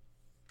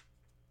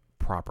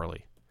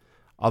properly,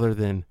 other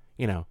than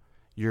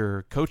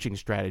your coaching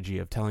strategy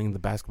of telling the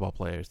basketball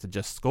players to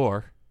just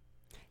score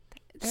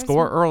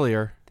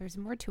earlier. There's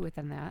more to it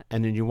than that,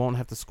 and then you won't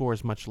have to score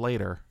as much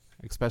later,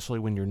 especially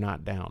when you're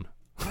not down.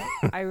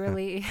 I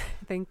really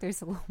think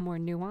there's a little more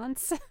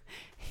nuance.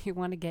 You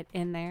want to get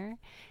in there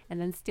and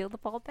then steal the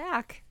ball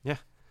back. Yeah.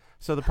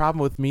 So the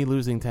problem with me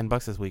losing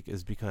 $10 this week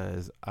is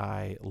because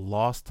I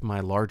lost my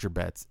larger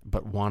bets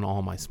but won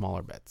all my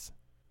smaller bets.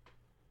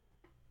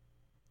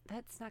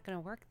 That's not going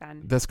to work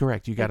then. That's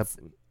correct. You got to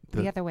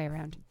the other way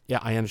around. Yeah,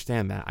 I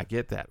understand that. I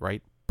get that,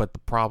 right? But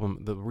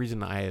the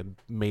reason I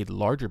made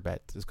larger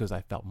bets is because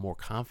I felt more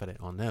confident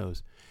on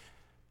those.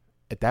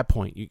 At that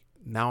point,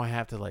 now I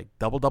have to like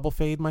double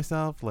fade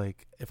myself.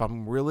 Like if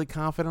I'm really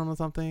confident on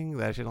something,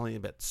 that I should only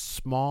bet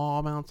small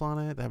amounts on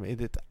it. I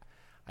mean,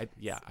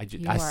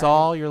 I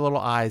saw your little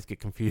eyes get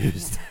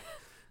confused.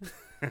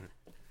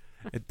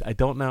 I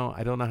don't know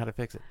how to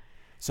fix it.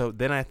 So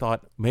then I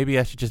thought maybe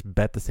I should just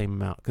bet the same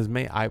amount because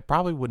I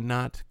probably would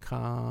not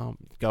come.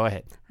 Go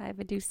ahead. I have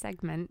a new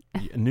segment.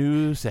 A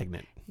new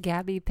segment.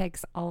 Gabby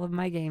picks all of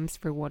my games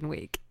for 1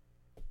 week.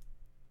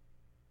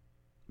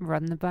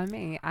 Run them by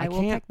me. I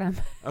will pick them.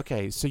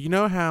 Okay, so you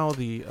know how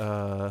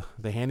the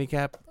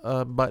handicap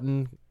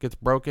button gets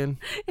broken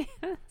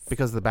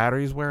because the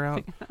batteries wear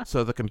out?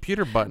 So the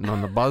computer button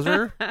on the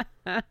buzzer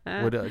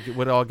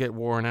would all get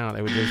worn out.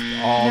 It would just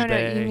all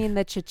day. No, you mean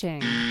the cha-ching.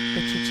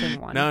 The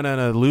cha-ching one.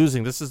 No.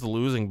 Losing. This is the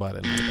losing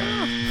button.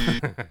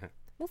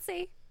 We'll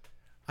see.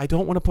 I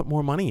don't want to put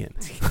more money in.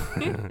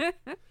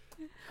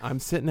 I'm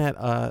sitting at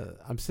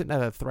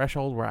a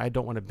threshold where I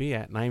don't want to be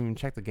at, and I haven't even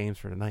checked the games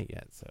for tonight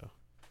yet.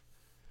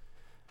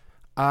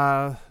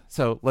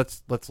 So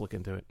let's look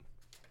into it.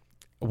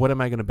 What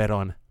am I going to bet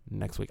on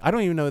next week? I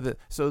don't even know that.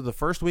 So the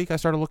first week I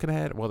started looking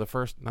ahead. Well, the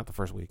first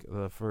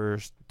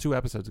 2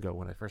 episodes ago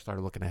when I first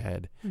started looking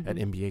ahead at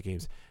NBA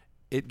games,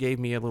 it gave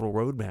me a little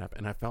roadmap,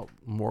 and I felt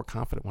more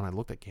confident when I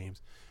looked at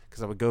games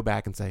because I would go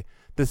back and say,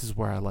 "This is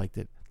where I liked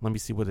it. Let me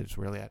see what it's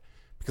really at."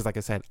 Because, like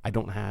I said, I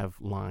don't have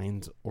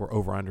lines or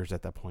over-unders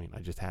at that point. I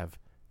just have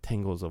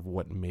tingles of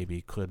what maybe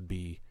could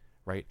be,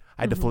 right?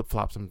 I had to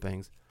flip-flop some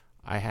things.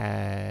 I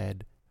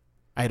had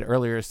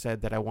earlier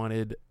said that I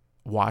wanted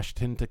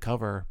Washington to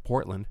cover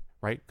Portland,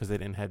 right? Because they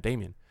didn't have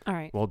Damian. All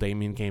right. Well,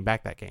 Damian came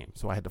back that game,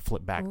 so I had to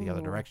flip back the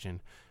other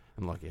direction.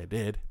 And lucky I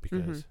did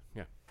because,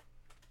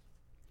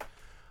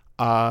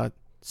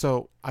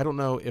 so I don't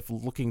know if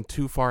looking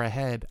too far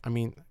ahead, I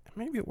mean,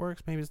 maybe it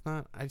works, maybe it's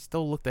not. I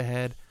still looked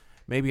ahead.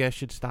 Maybe I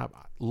should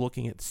stop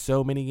looking at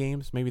so many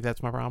games. Maybe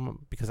that's my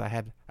problem because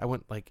I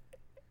went like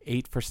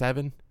 8 for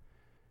 7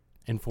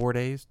 in 4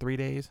 days, 3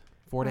 days,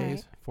 4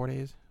 days, 4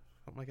 days,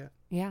 something like that.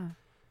 Yeah.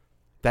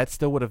 That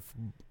still would have,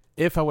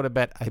 if I would have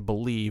bet, I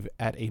believe,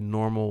 at a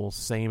normal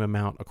same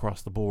amount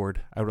across the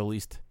board, I would at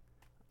least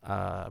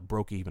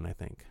broke even, I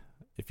think.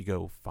 If you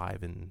go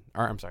 8 and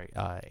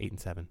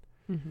 7.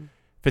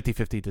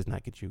 50-50 does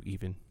not get you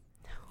even.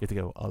 You have to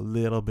go a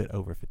little bit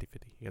over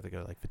 50-50. You have to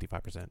go like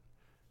 55%.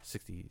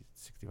 60,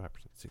 65%,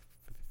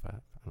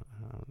 55.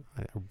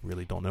 I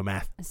really don't know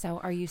math.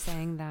 So are you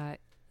saying that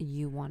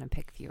you want to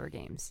pick fewer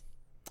games?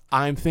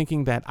 I'm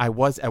thinking that I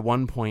was at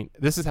one point,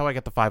 this is how I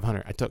got the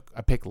 500.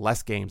 I picked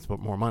less games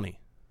but more money,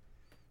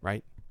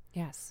 right?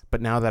 Yes.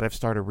 But now that I've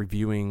started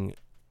reviewing,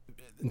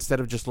 instead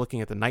of just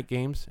looking at the night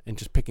games and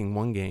just picking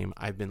one game,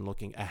 I've been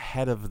looking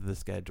ahead of the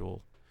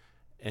schedule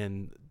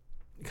and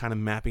kind of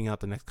mapping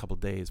out the next couple of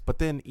days. But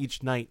then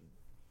each night,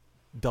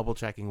 double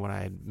checking what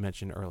I had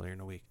mentioned earlier in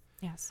the week.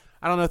 Yes.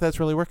 I don't know if that's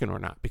really working or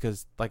not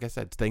because, like I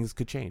said, things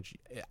could change.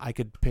 I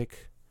could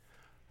pick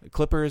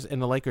Clippers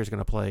and the Lakers going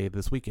to play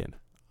this weekend.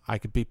 I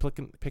could be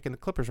picking the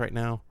Clippers right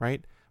now,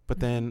 right? But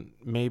then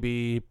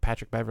maybe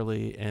Patrick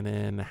Beverley and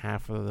then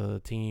half of the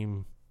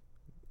team,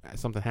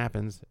 something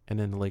happens, and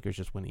then the Lakers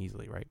just win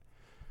easily, right?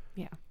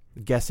 Yeah.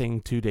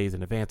 Guessing 2 days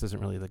in advance isn't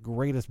really the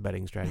greatest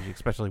betting strategy,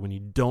 especially when you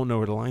don't know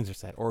where the lines are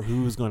set or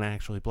who's going to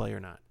actually play or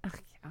not.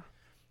 Yeah.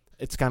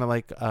 It's kind of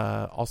like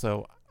I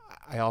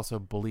also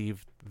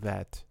believe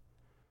that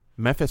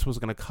Memphis was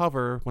going to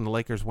cover when the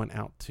Lakers went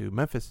out to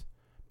Memphis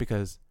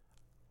because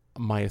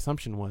my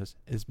assumption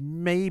is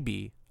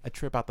maybe a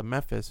trip out to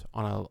Memphis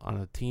on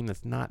a team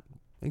that's not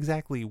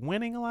exactly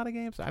winning a lot of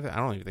games. I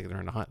don't even think they're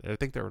in the hunt. I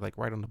think they're like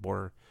right on the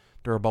border.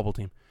 They're a bubble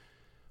team.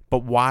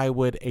 But why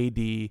would AD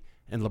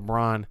and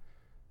LeBron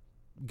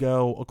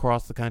go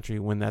across the country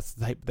when that's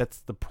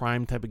the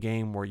prime type of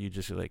game where you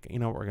just like,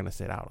 we're going to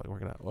sit out.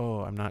 Like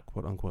I'm not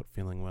quote unquote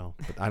feeling well.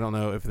 But I don't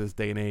know if this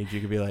day and age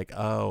you could be like,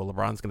 oh,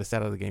 LeBron's going to sit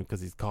out of the game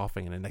because he's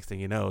coughing. And the next thing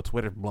you know,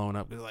 Twitter's blowing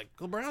up. They're like,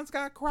 LeBron's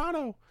got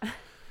Corona.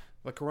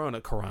 Like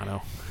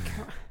Corona.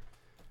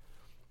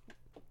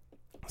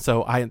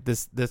 So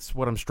this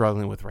what I'm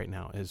struggling with right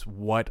now is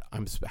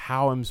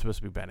how I'm supposed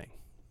to be betting.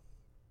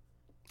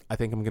 I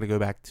think I'm going to go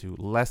back to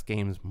less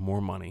games, more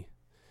money.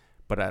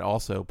 But that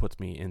also puts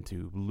me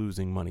into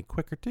losing money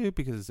quicker, too,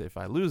 because if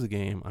I lose a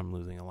game, I'm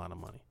losing a lot of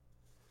money.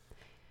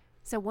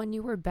 So when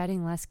you were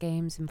betting less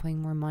games and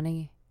playing more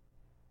money,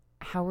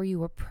 how were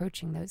you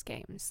approaching those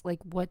games? Like,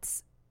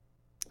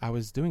 I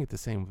was doing it the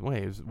same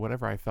way. It was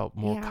whatever I felt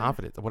more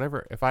confident.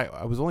 Whatever. If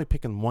I was only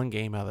picking one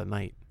game out of the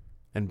night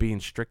and being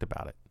strict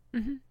about it.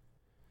 Mm-hmm.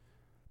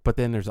 But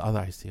then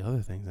I see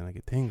other things and I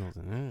get tingles.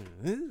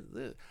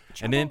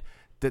 And then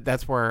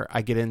that's where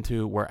I get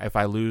into where if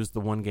I lose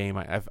the one game,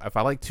 if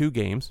I like 2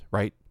 games,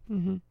 right?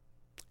 Mm-hmm.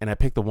 And I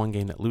pick the one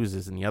game that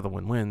loses and the other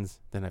one wins,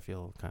 then I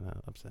feel kind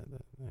of upset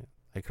that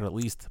I could at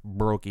least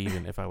broke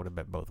even if I would have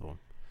bet both of them.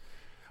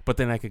 But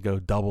then I could go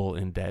double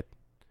in debt.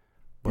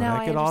 But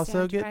I could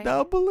also get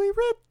doubly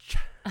rich.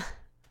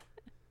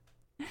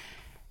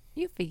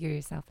 You figure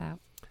yourself out.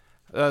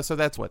 So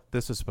that's what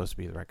this is supposed to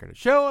be, the record. A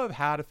show of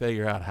how to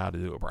figure out how to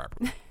do it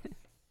properly.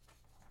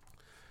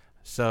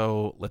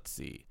 So let's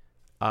see.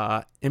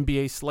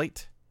 NBA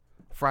slate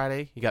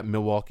Friday. You got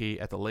Milwaukee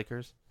at the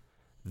Lakers.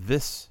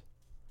 This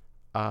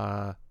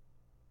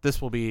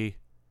will be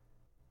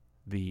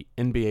the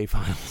NBA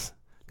finals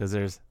because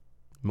there's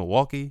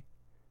Milwaukee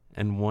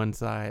on one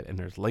side and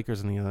there's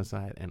Lakers on the other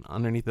side, and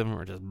underneath them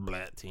are just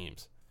blat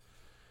teams,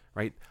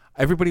 right?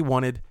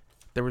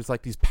 There was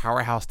like these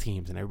powerhouse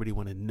teams, and everybody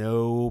wanted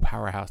no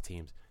powerhouse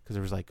teams because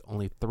there was like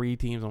only 3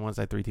 teams on one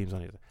side, 3 teams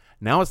on the other.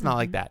 Now it's not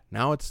like that.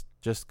 Now it's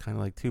just kind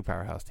of like 2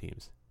 powerhouse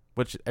teams,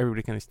 which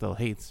everybody kind of still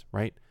hates,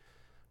 right?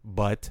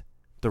 But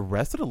the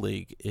rest of the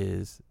league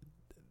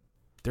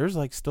there's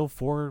like still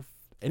 4,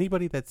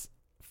 anybody that's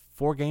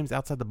 4 games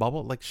outside the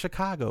bubble, like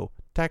Chicago,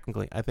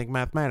 technically, I think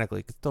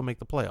mathematically, could still make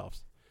the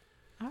playoffs.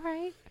 All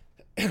right.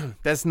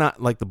 That's not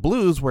like the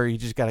Blues where you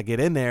just got to get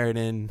in there and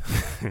then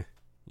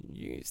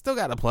you still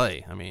got to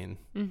play. I mean,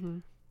 Mm-hmm.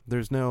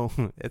 there's no.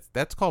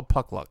 That's called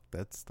puck luck.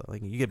 That's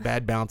like you get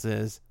bad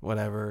bounces,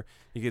 whatever.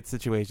 You get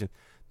situation.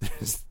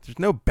 There's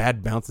no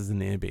bad bounces in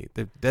the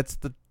NBA.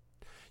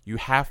 You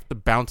have to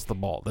bounce the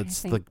ball.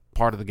 That's the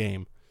part of the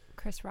game.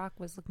 Chris Rock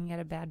was looking at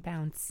a bad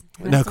bounce.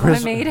 No,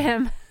 Chris made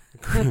him.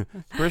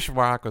 Chris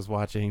Rock was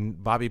watching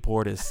Bobby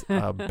Portis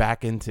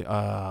back into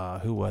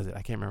who was it?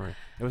 I can't remember.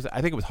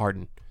 I think it was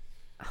Harden.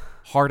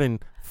 Harden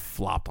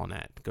flopped on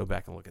that. Go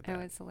back and look at that.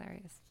 Oh, it's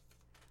hilarious.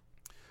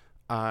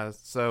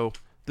 So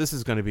this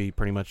is going to be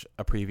pretty much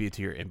a preview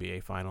to your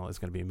NBA final. It's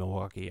going to be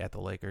Milwaukee at the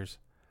Lakers.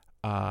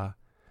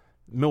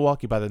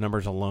 Milwaukee, by the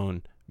numbers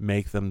alone,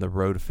 make them the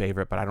road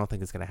favorite, but I don't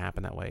think it's going to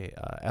happen that way.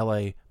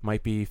 LA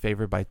might be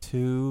favored by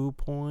 2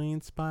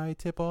 points by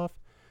tip-off.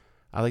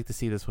 I like to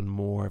see this one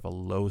more of a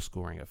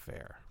low-scoring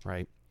affair,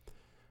 right?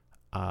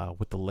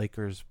 With the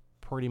Lakers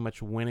pretty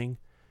much winning.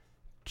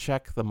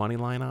 Check the money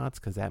line odds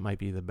because that might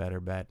be the better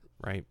bet,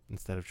 right?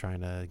 Instead of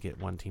trying to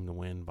get one team to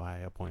win by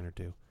a point or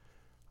two.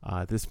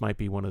 This might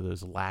be one of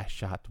those last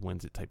shot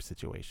wins it type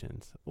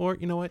situations. Or,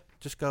 you know what?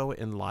 Just go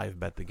and live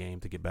bet the game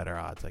to get better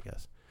odds, I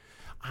guess.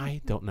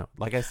 I don't know.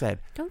 Like I said.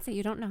 Don't say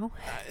you don't know.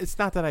 It's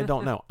not that I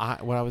don't know.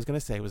 What I was going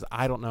to say was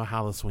I don't know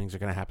how the swings are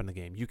going to happen in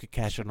the game. You could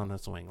cash it on a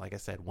swing. Like I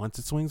said, once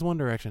it swings one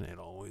direction, it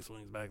always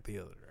swings back the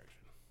other direction.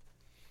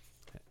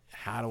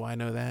 How do I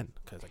know that?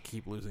 Because I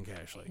keep losing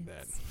cash like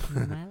that.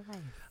 My life.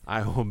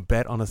 I will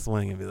bet on a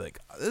swing and be like,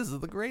 oh, this is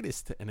the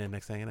greatest. And then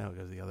next thing you know, it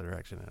goes the other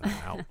direction and I'm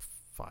out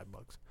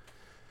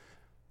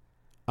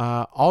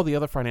 $5. All the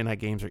other Friday night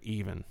games are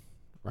even,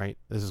 right?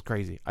 This is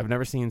crazy. I've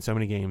never seen so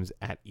many games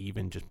at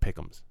even, just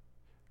pick'ems.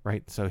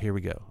 Right, so here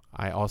we go.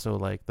 I also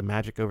like the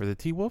Magic over the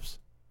T-Wolves.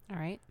 All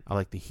right. I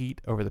like the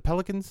Heat over the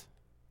Pelicans.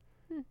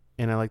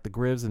 And I like the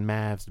Grizz and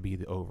Mavs to be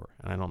the over.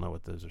 And I don't know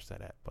what those are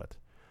set at, but...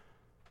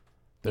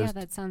 Yeah,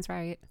 that sounds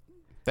right.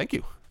 Thank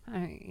you.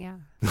 Yeah.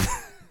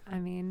 I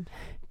mean...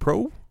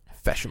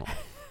 Professional.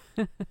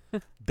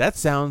 That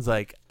sounds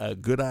like a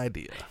good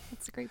idea.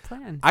 It's a great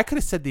plan. I could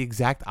have said the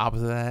exact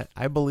opposite of that.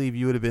 I believe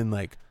you would have been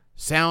like,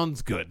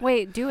 sounds good.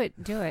 Wait, do it.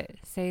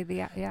 Say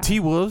the... Yeah.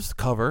 T-Wolves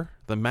cover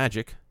the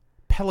Magic...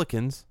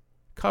 Pelicans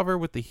cover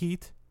with the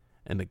Heat,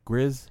 and the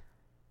Grizz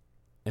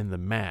and the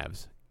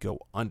Mavs go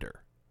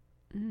under.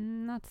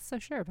 Not so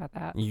sure about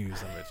that. You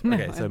son of a bitch.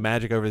 Okay, so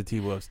Magic over the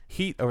T-Wolves,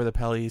 Heat over the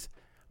Pellies,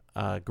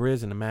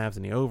 Grizz and the Mavs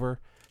in the over.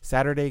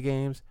 Saturday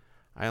games,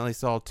 I only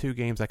saw 2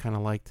 games I kind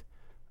of liked.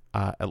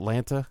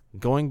 Atlanta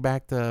going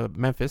back to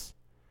Memphis.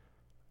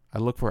 I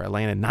look for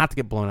Atlanta not to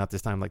get blown out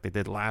this time like they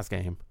did last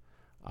game.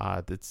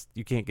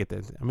 You can't get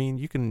that. I mean,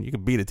 you can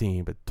beat a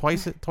team, but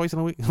twice in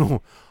a week.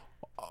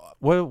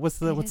 What's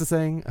the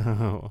saying?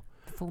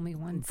 Fool me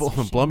once.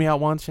 Blow me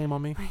out once. Shame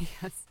on me.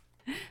 Yes.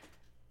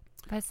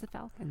 But it's the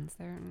Falcons.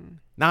 They're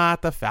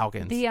not the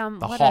Falcons. The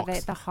Hawks. Of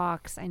it? The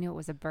Hawks. I knew it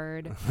was a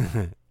bird.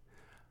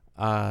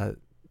 I'd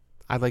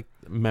like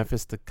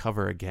Memphis to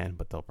cover again,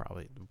 but they'll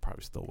probably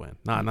still win.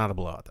 Not a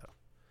blowout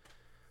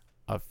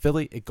though.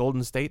 Philly at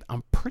Golden State.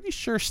 I'm pretty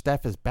sure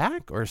Steph is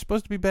back or is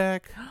supposed to be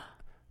back,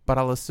 but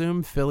I'll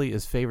assume Philly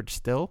is favored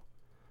still.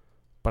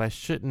 But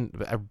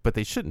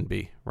they shouldn't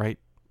be, right?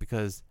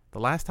 Because the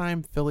last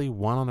time Philly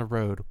won on the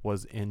road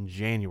was in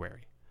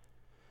January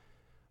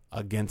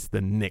against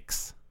the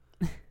Knicks.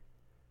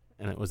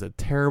 And it was a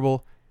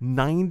terrible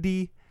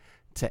 90-87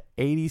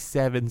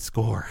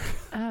 score.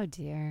 Oh,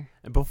 dear.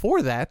 And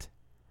before that,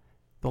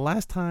 the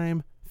last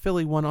time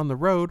Philly won on the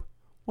road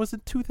was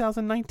in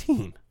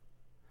 2019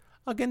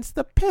 against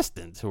the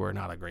Pistons, who are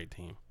not a great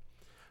team.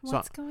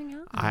 What's going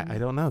on? I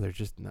don't know.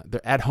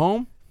 They're at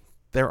home.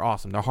 They're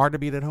awesome. They're hard to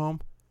beat at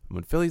home.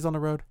 When Philly's on the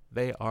road,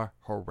 they are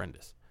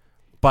horrendous.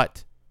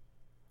 But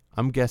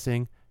I'm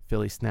guessing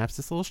Philly snaps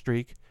this little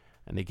streak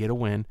and they get a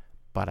win.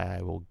 But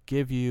I will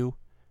give you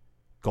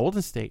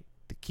Golden State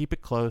to keep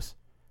it close.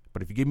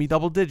 But if you give me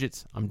double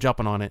digits, I'm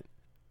jumping on it.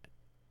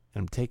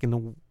 And I'm taking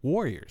the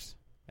Warriors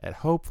at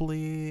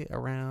hopefully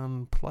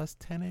around plus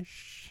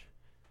 10-ish.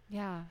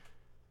 Yeah.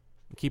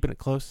 I'm keeping it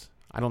close.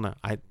 I don't know.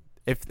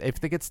 If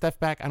they get Steph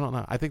back, I don't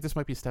know. I think this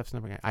might be Steph's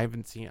number game. I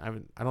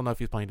don't know if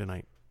he's playing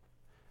tonight.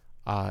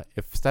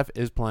 If Steph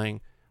is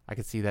playing, I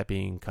could see that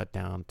being cut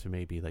down to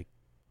maybe like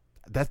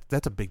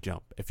that's a big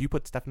jump. If you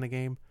put Steph in the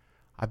game,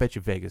 I bet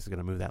you Vegas is going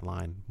to move that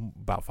line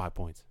about 5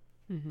 points,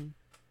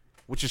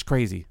 which is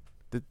crazy.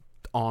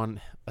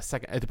 On a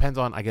second, it depends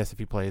on, I guess, if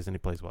he plays and he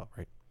plays well,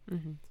 right?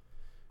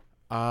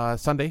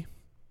 Sunday,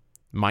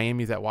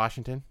 Miami's at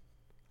Washington.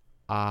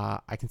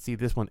 I can see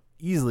this one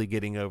easily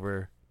getting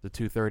over the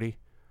 230.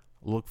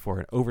 Look for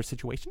an over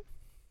situation.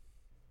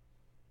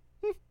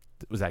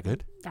 Was that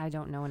good? I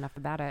don't know enough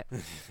about it.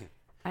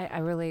 I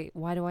really.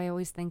 Why do I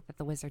always think that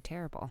the Wiz are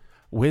terrible?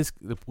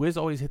 The Wiz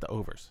always hit the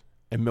overs.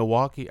 And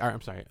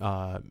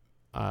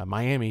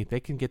Miami, they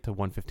can get to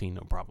 115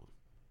 no problem,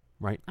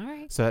 right? All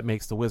right. So that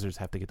makes the Wizards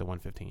have to get to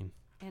 115.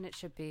 And it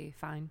should be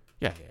fine.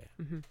 Yeah.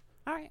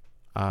 All right.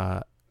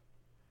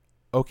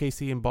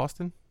 OKC in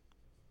Boston.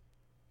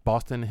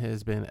 Boston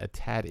has been a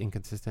tad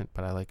inconsistent,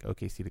 but I like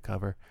OKC to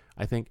cover.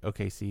 I think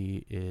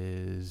OKC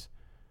is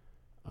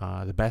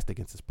the best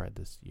against the spread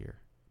this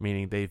year,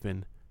 meaning they've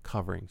been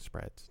covering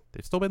spreads.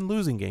 They've still been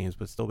losing games,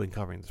 but still been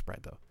covering the spread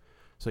though.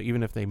 So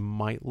even if they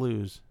might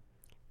lose,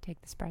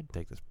 take the spread.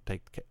 Take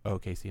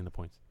OKC in the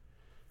points.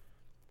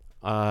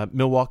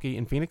 Milwaukee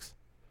and Phoenix.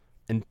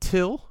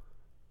 Until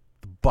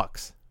the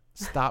Bucks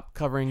stop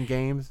covering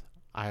games,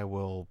 I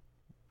will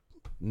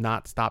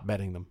not stop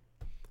betting them.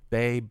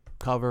 They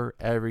cover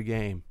every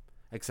game,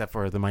 except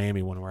for the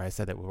Miami one where I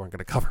said that we weren't going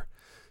to cover.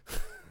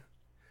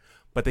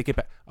 But they get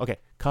back. Okay,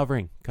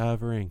 covering.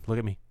 Look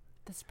at me.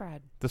 The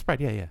spread.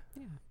 Yeah.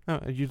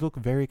 No, you look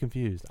very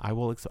confused.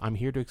 I'm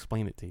here to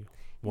explain it to you.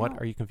 What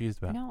are you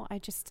confused about? No, I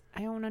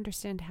don't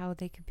understand how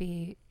they could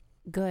be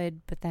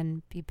good but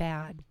then be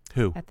bad.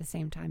 Who? At the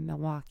same time,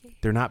 Milwaukee.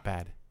 They're not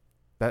bad.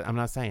 That I'm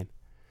not saying.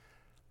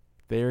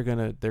 They're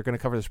gonna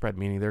cover the spread,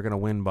 meaning they're gonna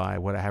win by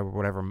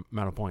whatever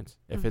amount of points.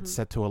 If it's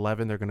set to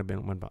 11, they're gonna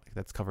win by.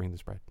 That's covering the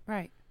spread.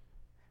 Right.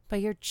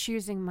 But you're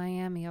choosing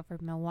Miami over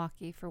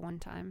Milwaukee for one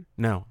time.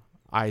 No,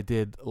 I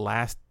did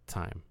last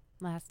time.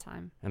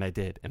 And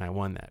I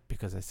won that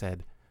because I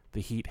said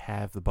the Heat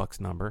have the Bucks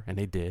number, and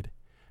they did,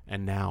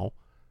 and now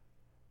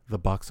the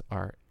Bucks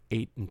are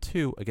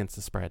 8-2 against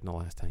the spread in the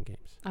last 10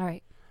 games. All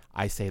right.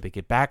 I say they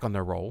get back on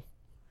their roll,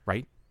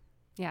 right?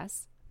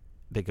 Yes.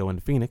 They go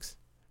into Phoenix,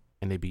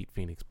 and they beat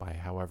Phoenix by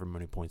however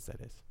many points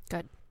that is.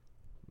 Good.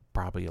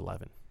 Probably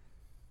 11.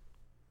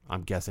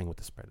 I'm guessing what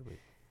the spread will be.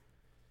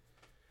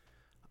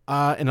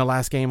 In the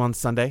last game on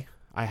Sunday,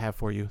 I have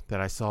for you that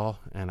I saw,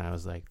 and I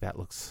was like, that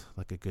looks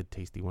like a good,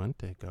 tasty one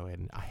to go ahead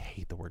and... I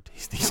hate the word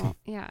tasty.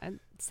 Yeah, it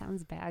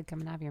sounds bad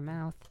coming out of your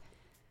mouth.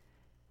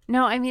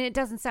 No, I mean, it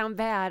doesn't sound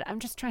bad. I'm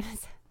just trying to...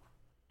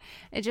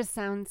 It just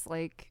sounds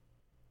like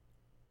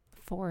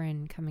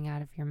foreign coming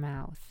out of your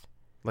mouth.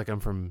 Like I'm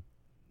from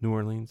New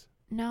Orleans?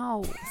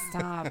 No,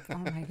 stop. Oh,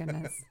 my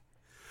goodness.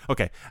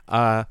 Okay.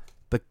 The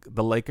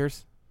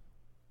Lakers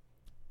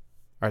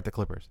are at the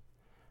Clippers.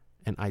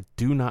 And I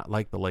do not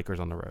like the Lakers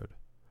on the road.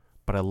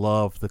 But I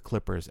love the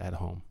Clippers at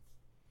home.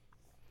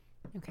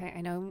 Okay,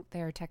 I know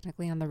they're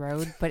technically on the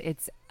road, but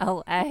it's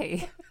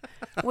L.A.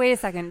 Wait a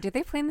second. Do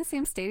they play in the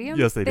same stadium?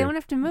 Yes, they do. They don't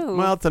have to move.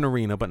 Well, it's an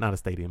arena, but not a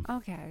stadium.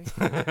 Okay.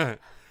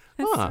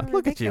 So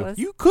look at you.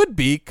 You could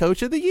be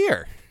Coach of the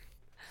Year.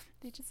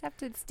 They just have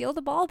to steal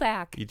the ball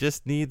back. You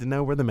just need to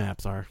know where the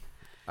maps are.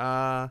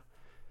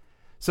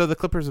 So the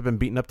Clippers have been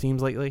beating up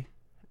teams lately,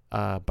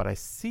 but I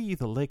see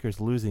the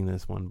Lakers losing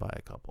this one by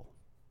a couple.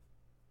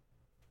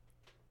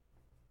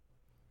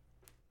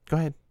 Go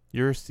ahead.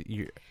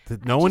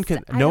 No one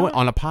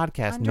on a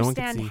podcast. No one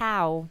can see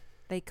how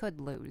they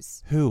could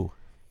lose. Who?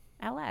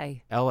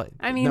 L.A.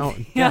 I mean, no,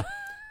 yeah.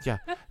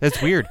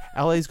 That's weird.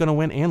 LA's going to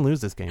win and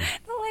lose this game.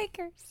 The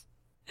Lakers.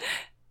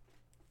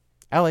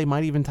 LA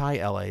might even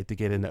tie LA to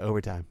get into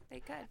overtime. They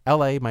could.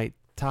 LA might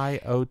tie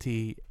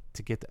OT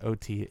to get to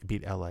OT,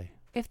 beat LA.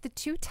 If the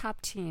two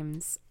top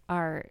teams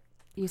are,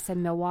 you said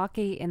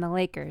Milwaukee and the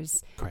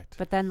Lakers. Correct.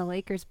 But then the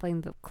Lakers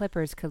playing the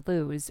Clippers could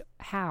lose.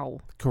 How?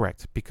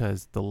 Correct,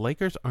 because the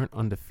Lakers aren't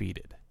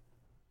undefeated.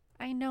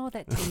 I know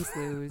that teams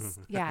lose.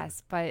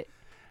 Yes, but...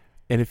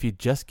 And if you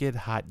just get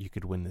hot, you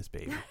could win this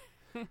baby.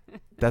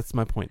 That's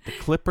my point. The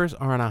Clippers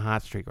are on a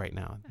hot streak right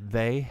now.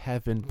 They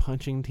have been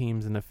punching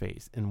teams in the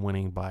face and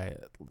winning by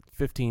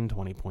 15,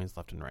 20 points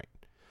left and right.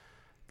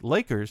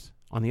 Lakers,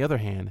 on the other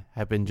hand,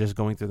 have been just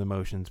going through the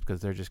motions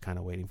because they're just kind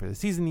of waiting for the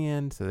season to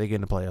end so they get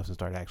in the playoffs and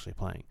start actually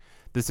playing.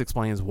 This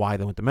explains why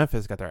they went to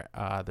Memphis, got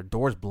their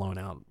doors blown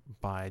out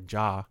by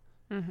Ja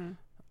and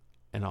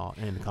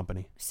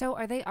company. So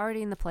are they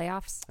already in the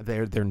playoffs?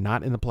 They're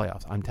not in the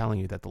playoffs. I'm telling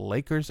you that the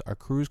Lakers are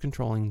cruise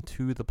controlling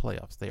to the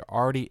playoffs. They're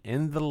already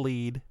in the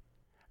lead,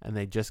 and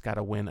they just got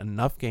to win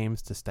enough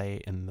games to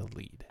stay in the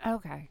lead.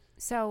 Okay.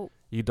 So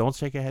you don't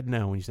shake your head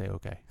no when you say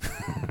okay.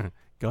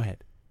 Go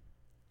ahead.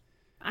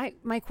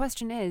 My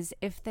question is,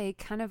 if they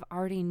kind of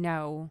already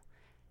know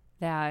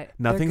that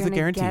nothing's a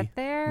guarantee. Get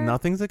there,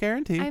 nothing's a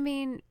guarantee. I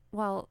mean,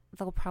 well,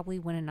 they'll probably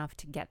win enough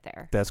to get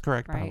there. That's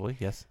correct, right? Probably,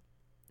 yes.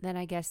 Then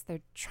I guess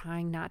they're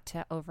trying not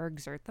to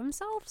overexert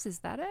themselves. Is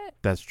that it?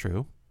 That's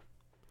true.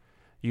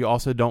 You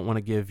also don't want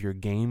to give your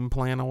game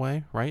plan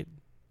away, right?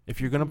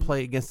 If you're going to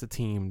play against a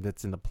team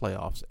that's in the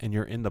playoffs and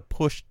you're in the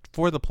push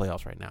for the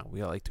playoffs right now, we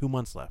got like 2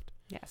 months left.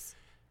 Yes.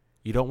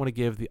 You don't want to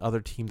give the other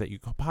team that you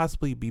could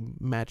possibly be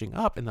matching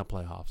up in the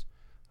playoffs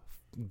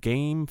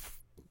game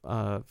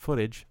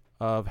footage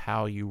of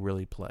how you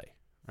really play,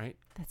 right?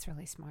 That's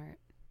really smart.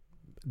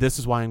 This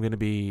is why I'm going to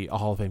be a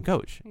Hall of Fame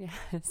coach.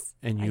 Yes.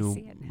 And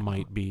you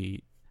might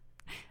be...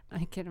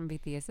 I couldn't be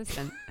the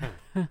assistant.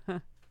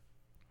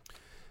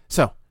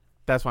 So,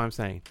 that's why I'm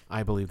saying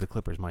I believe the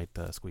Clippers might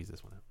squeeze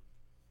this one out.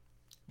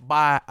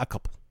 By a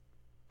couple.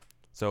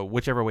 So,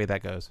 whichever way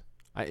that goes.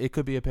 It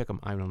could be a pick 'em.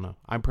 I don't know.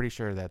 I'm pretty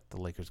sure that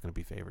the Lakers are going to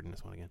be favored in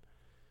this one again.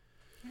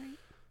 All right.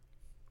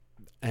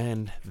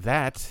 And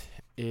that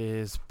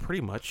is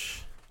pretty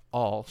much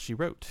all she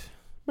wrote.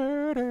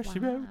 Murder, she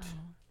wrote.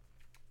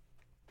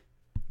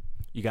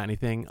 You got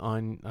anything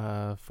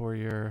on for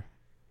your...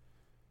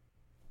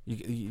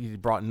 You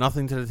brought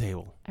nothing to the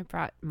table. I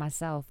brought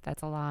myself.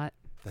 That's a lot.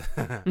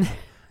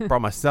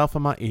 Brought myself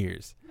and my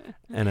ears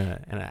and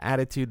an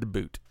attitude to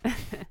boot.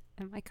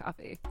 And my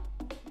coffee.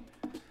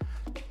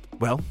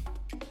 Well,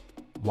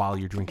 while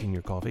you're drinking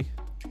your coffee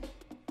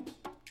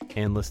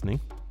and listening,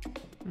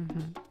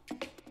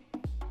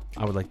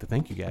 I would like to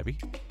thank you, Gabby.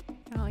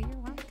 Oh, you're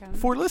welcome.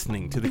 For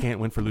listening to the Can't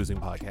Win for Losing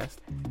podcast.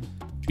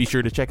 Be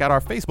sure to check out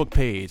our Facebook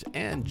page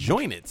and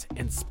join it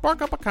and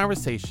spark up a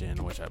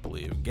conversation, which I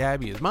believe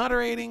Gabby is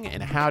moderating.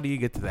 And how do you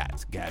get to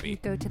that, Gabby? You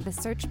go to the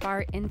search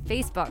bar in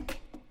Facebook.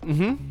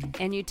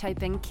 And you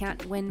type in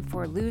Can't Win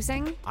for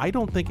Losing. I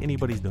don't think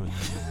anybody's doing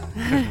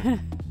that.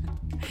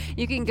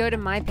 You can go to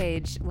my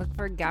page, look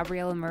for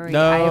Gabriella Murray.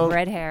 No. I have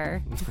red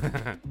hair.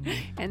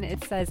 And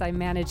it says I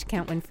manage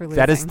Can't Win for Losing.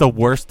 That is the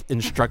worst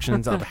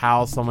instructions of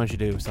how someone should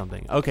do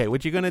something. Okay,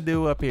 what you're going to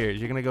do up here is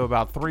you're going to go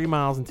about 3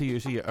 miles until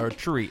you see a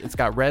tree. It's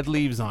got red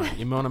leaves on it.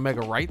 You want to make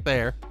it right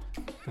there.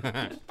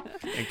 And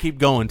keep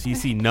going until you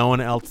see no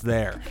one else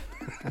there.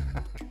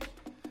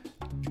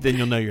 Then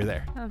you'll know you're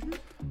there.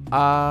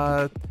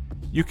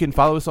 You can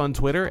follow us on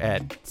Twitter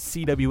at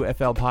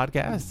CWFL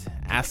Podcast.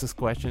 Ask us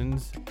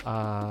questions.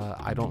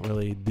 I don't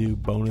really do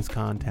bonus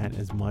content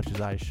as much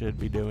as I should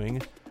be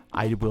doing.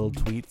 I will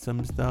tweet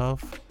some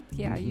stuff.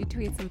 Yeah, you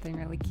tweeted something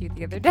really cute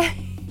the other day.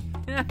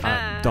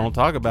 Don't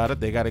talk about it.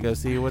 They got to go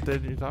see what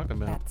you're talking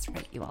about. That's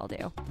right. You all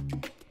do.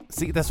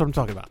 See, that's what I'm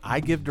talking about.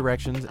 I give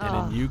directions, and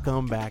then you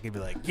come back and be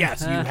like,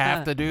 yes, you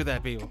have to do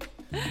that, people.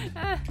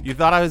 You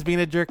thought I was being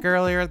a jerk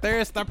earlier?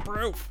 There's the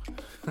proof.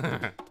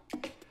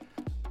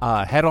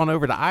 Head on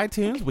over to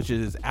iTunes, which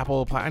is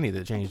Apple. I need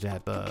to change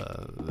that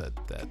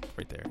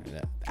right there.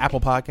 Apple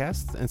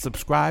Podcasts, and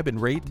subscribe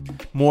and rate.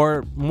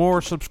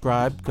 More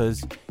subscribe,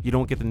 because you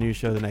don't get the new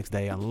show the next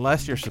day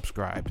unless you're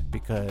subscribed,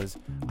 because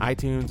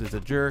iTunes is a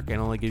jerk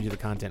and only gives you the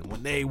content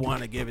when they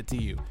want to give it to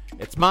you.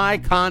 It's my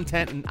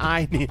content and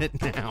I need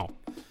it now.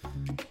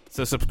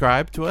 So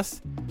subscribe to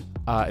us.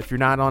 If you're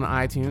not on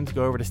iTunes,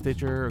 go over to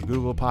Stitcher or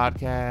Google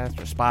Podcasts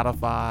or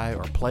Spotify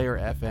or Player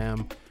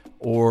FM.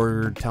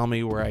 Or tell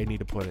me where I need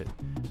to put it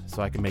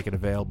so I can make it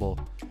available.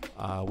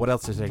 What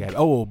else is there, Gabby?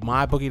 Oh,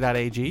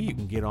 mybookie.ag. You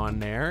can get on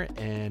there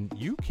and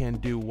you can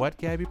do what,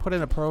 Gabby? Put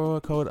in a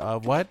promo code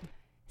of what?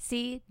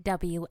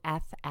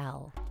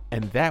 CWFL.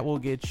 And that will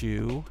get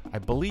you, I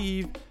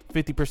believe,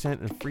 50%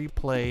 in free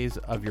plays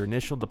of your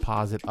initial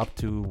deposit up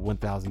to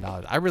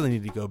 $1,000. I really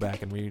need to go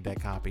back and read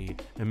that copy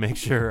and make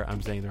sure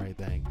I'm saying the right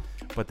thing.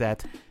 But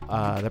that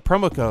the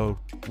promo code,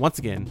 once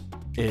again,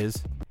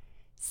 is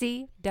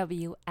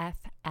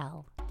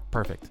CWFL.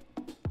 Perfect.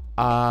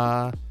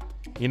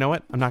 You know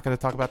what? I'm not going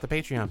to talk about the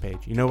Patreon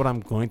page. You know what I'm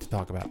going to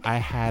talk about? I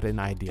had an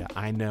idea.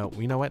 I know.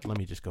 You know what? Let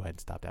me just go ahead and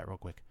stop that real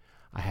quick.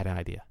 I had an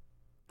idea.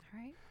 All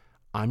right.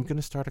 I'm going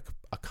to start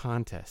a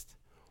contest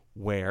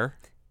where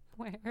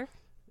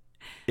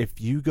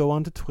if you go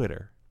onto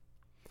Twitter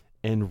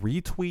and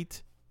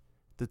retweet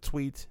the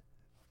tweet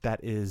that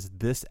is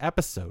this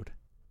episode,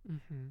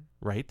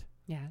 right?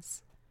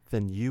 Yes.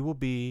 Then you will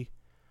be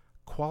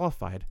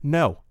qualified.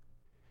 No.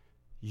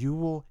 You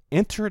will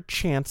enter a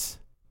chance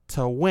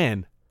to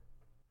win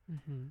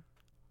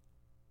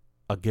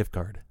a gift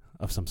card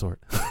of some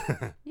sort.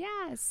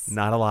 Yes.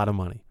 Not a lot of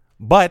money,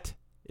 but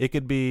it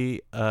could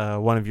be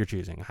one of your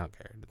choosing. I don't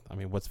care. I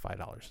mean, what's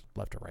 $5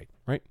 left or right?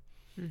 Right?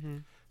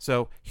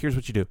 So here's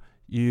what you do.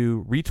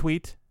 You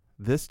retweet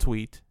this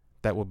tweet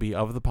that will be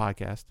of the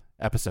podcast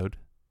episode,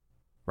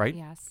 right?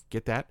 Yes.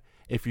 Get that?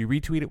 If you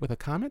retweet it with a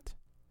comment,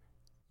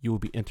 you will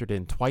be entered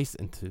in twice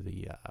into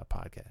the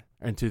podcast.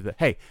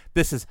 Hey,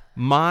 this is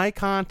my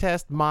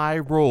contest, my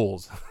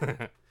rules.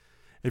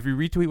 If you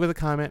retweet with a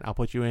comment, I'll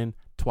put you in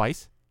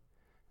twice.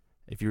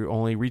 If you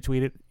only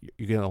retweet it,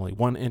 you get only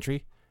one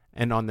entry.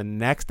 And on the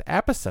next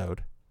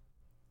episode,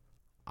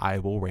 I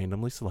will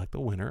randomly select the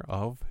winner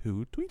of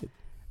who tweeted.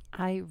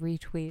 I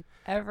retweet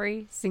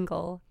every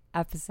single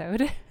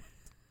epised.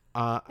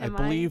 I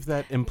believe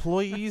that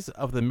employees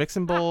of the Mix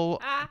and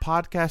Bowl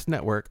podcast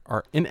network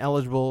are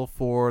ineligible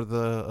for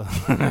the...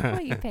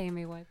 What you pay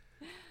me with?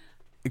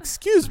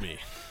 Excuse me.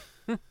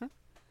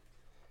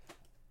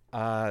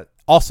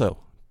 Also,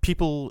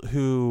 people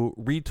who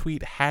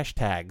retweet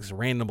hashtags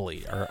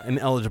randomly are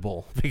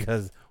ineligible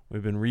because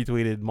we've been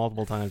retweeted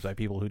multiple times by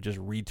people who just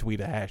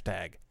retweet a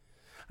hashtag.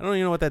 I don't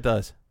even know what that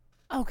does.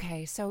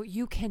 Okay, so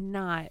you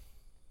cannot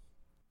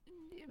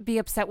be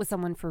upset with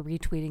someone for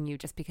retweeting you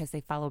just because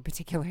they follow a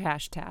particular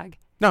hashtag.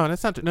 No,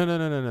 that's not.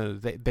 No.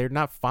 They're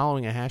not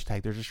following a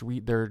hashtag. They're just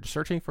they're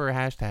searching for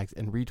hashtags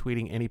and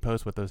retweeting any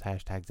post with those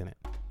hashtags in it.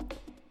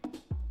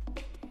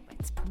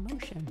 It's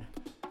promotion.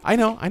 I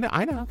know.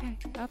 Okay.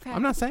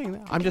 I'm not saying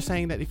that. I'm just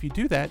saying that if you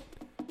do that,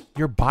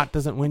 your bot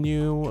doesn't win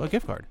you a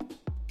gift card.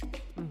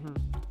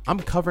 I'm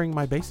covering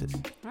my bases.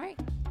 All right.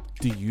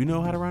 Do you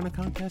know how to run a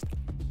contest?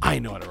 I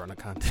know how to run a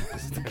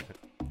contest.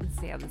 Let's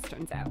see how this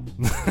turns out.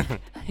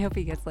 I hope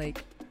he gets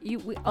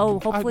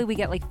hopefully we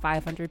get like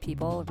 500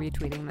 people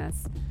retweeting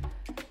this.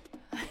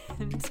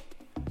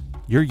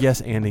 Your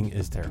yes-anding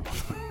is terrible.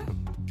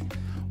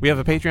 We have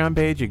a Patreon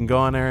page. You can go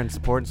on there and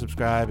support and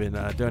subscribe and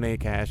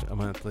donate cash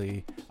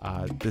monthly.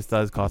 This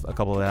does cost a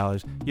couple of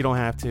dollars. You don't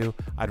have to.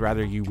 I'd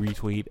rather you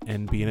retweet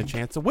and be in a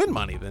chance to win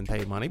money than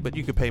pay money, but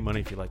you could pay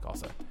money if you like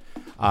also.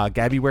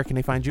 Gabby, where can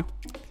they find you?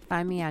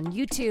 Find me on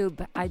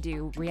YouTube. I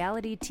do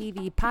reality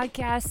TV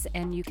podcasts,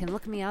 and you can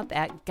look me up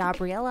at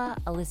Gabriella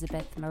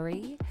Elizabeth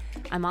Marie.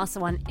 I'm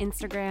also on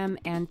Instagram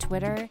and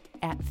Twitter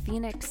at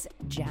Phoenix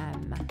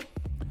Gem.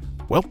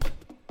 Welp,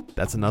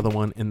 that's another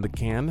one in the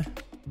can.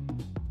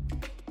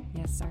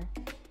 Yes,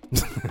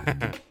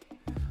 sir.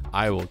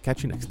 I will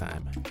catch you next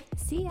time.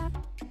 See ya.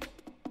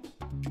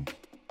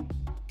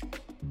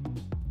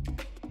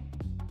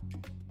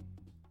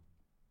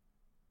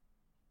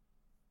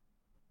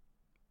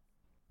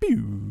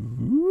 Pew.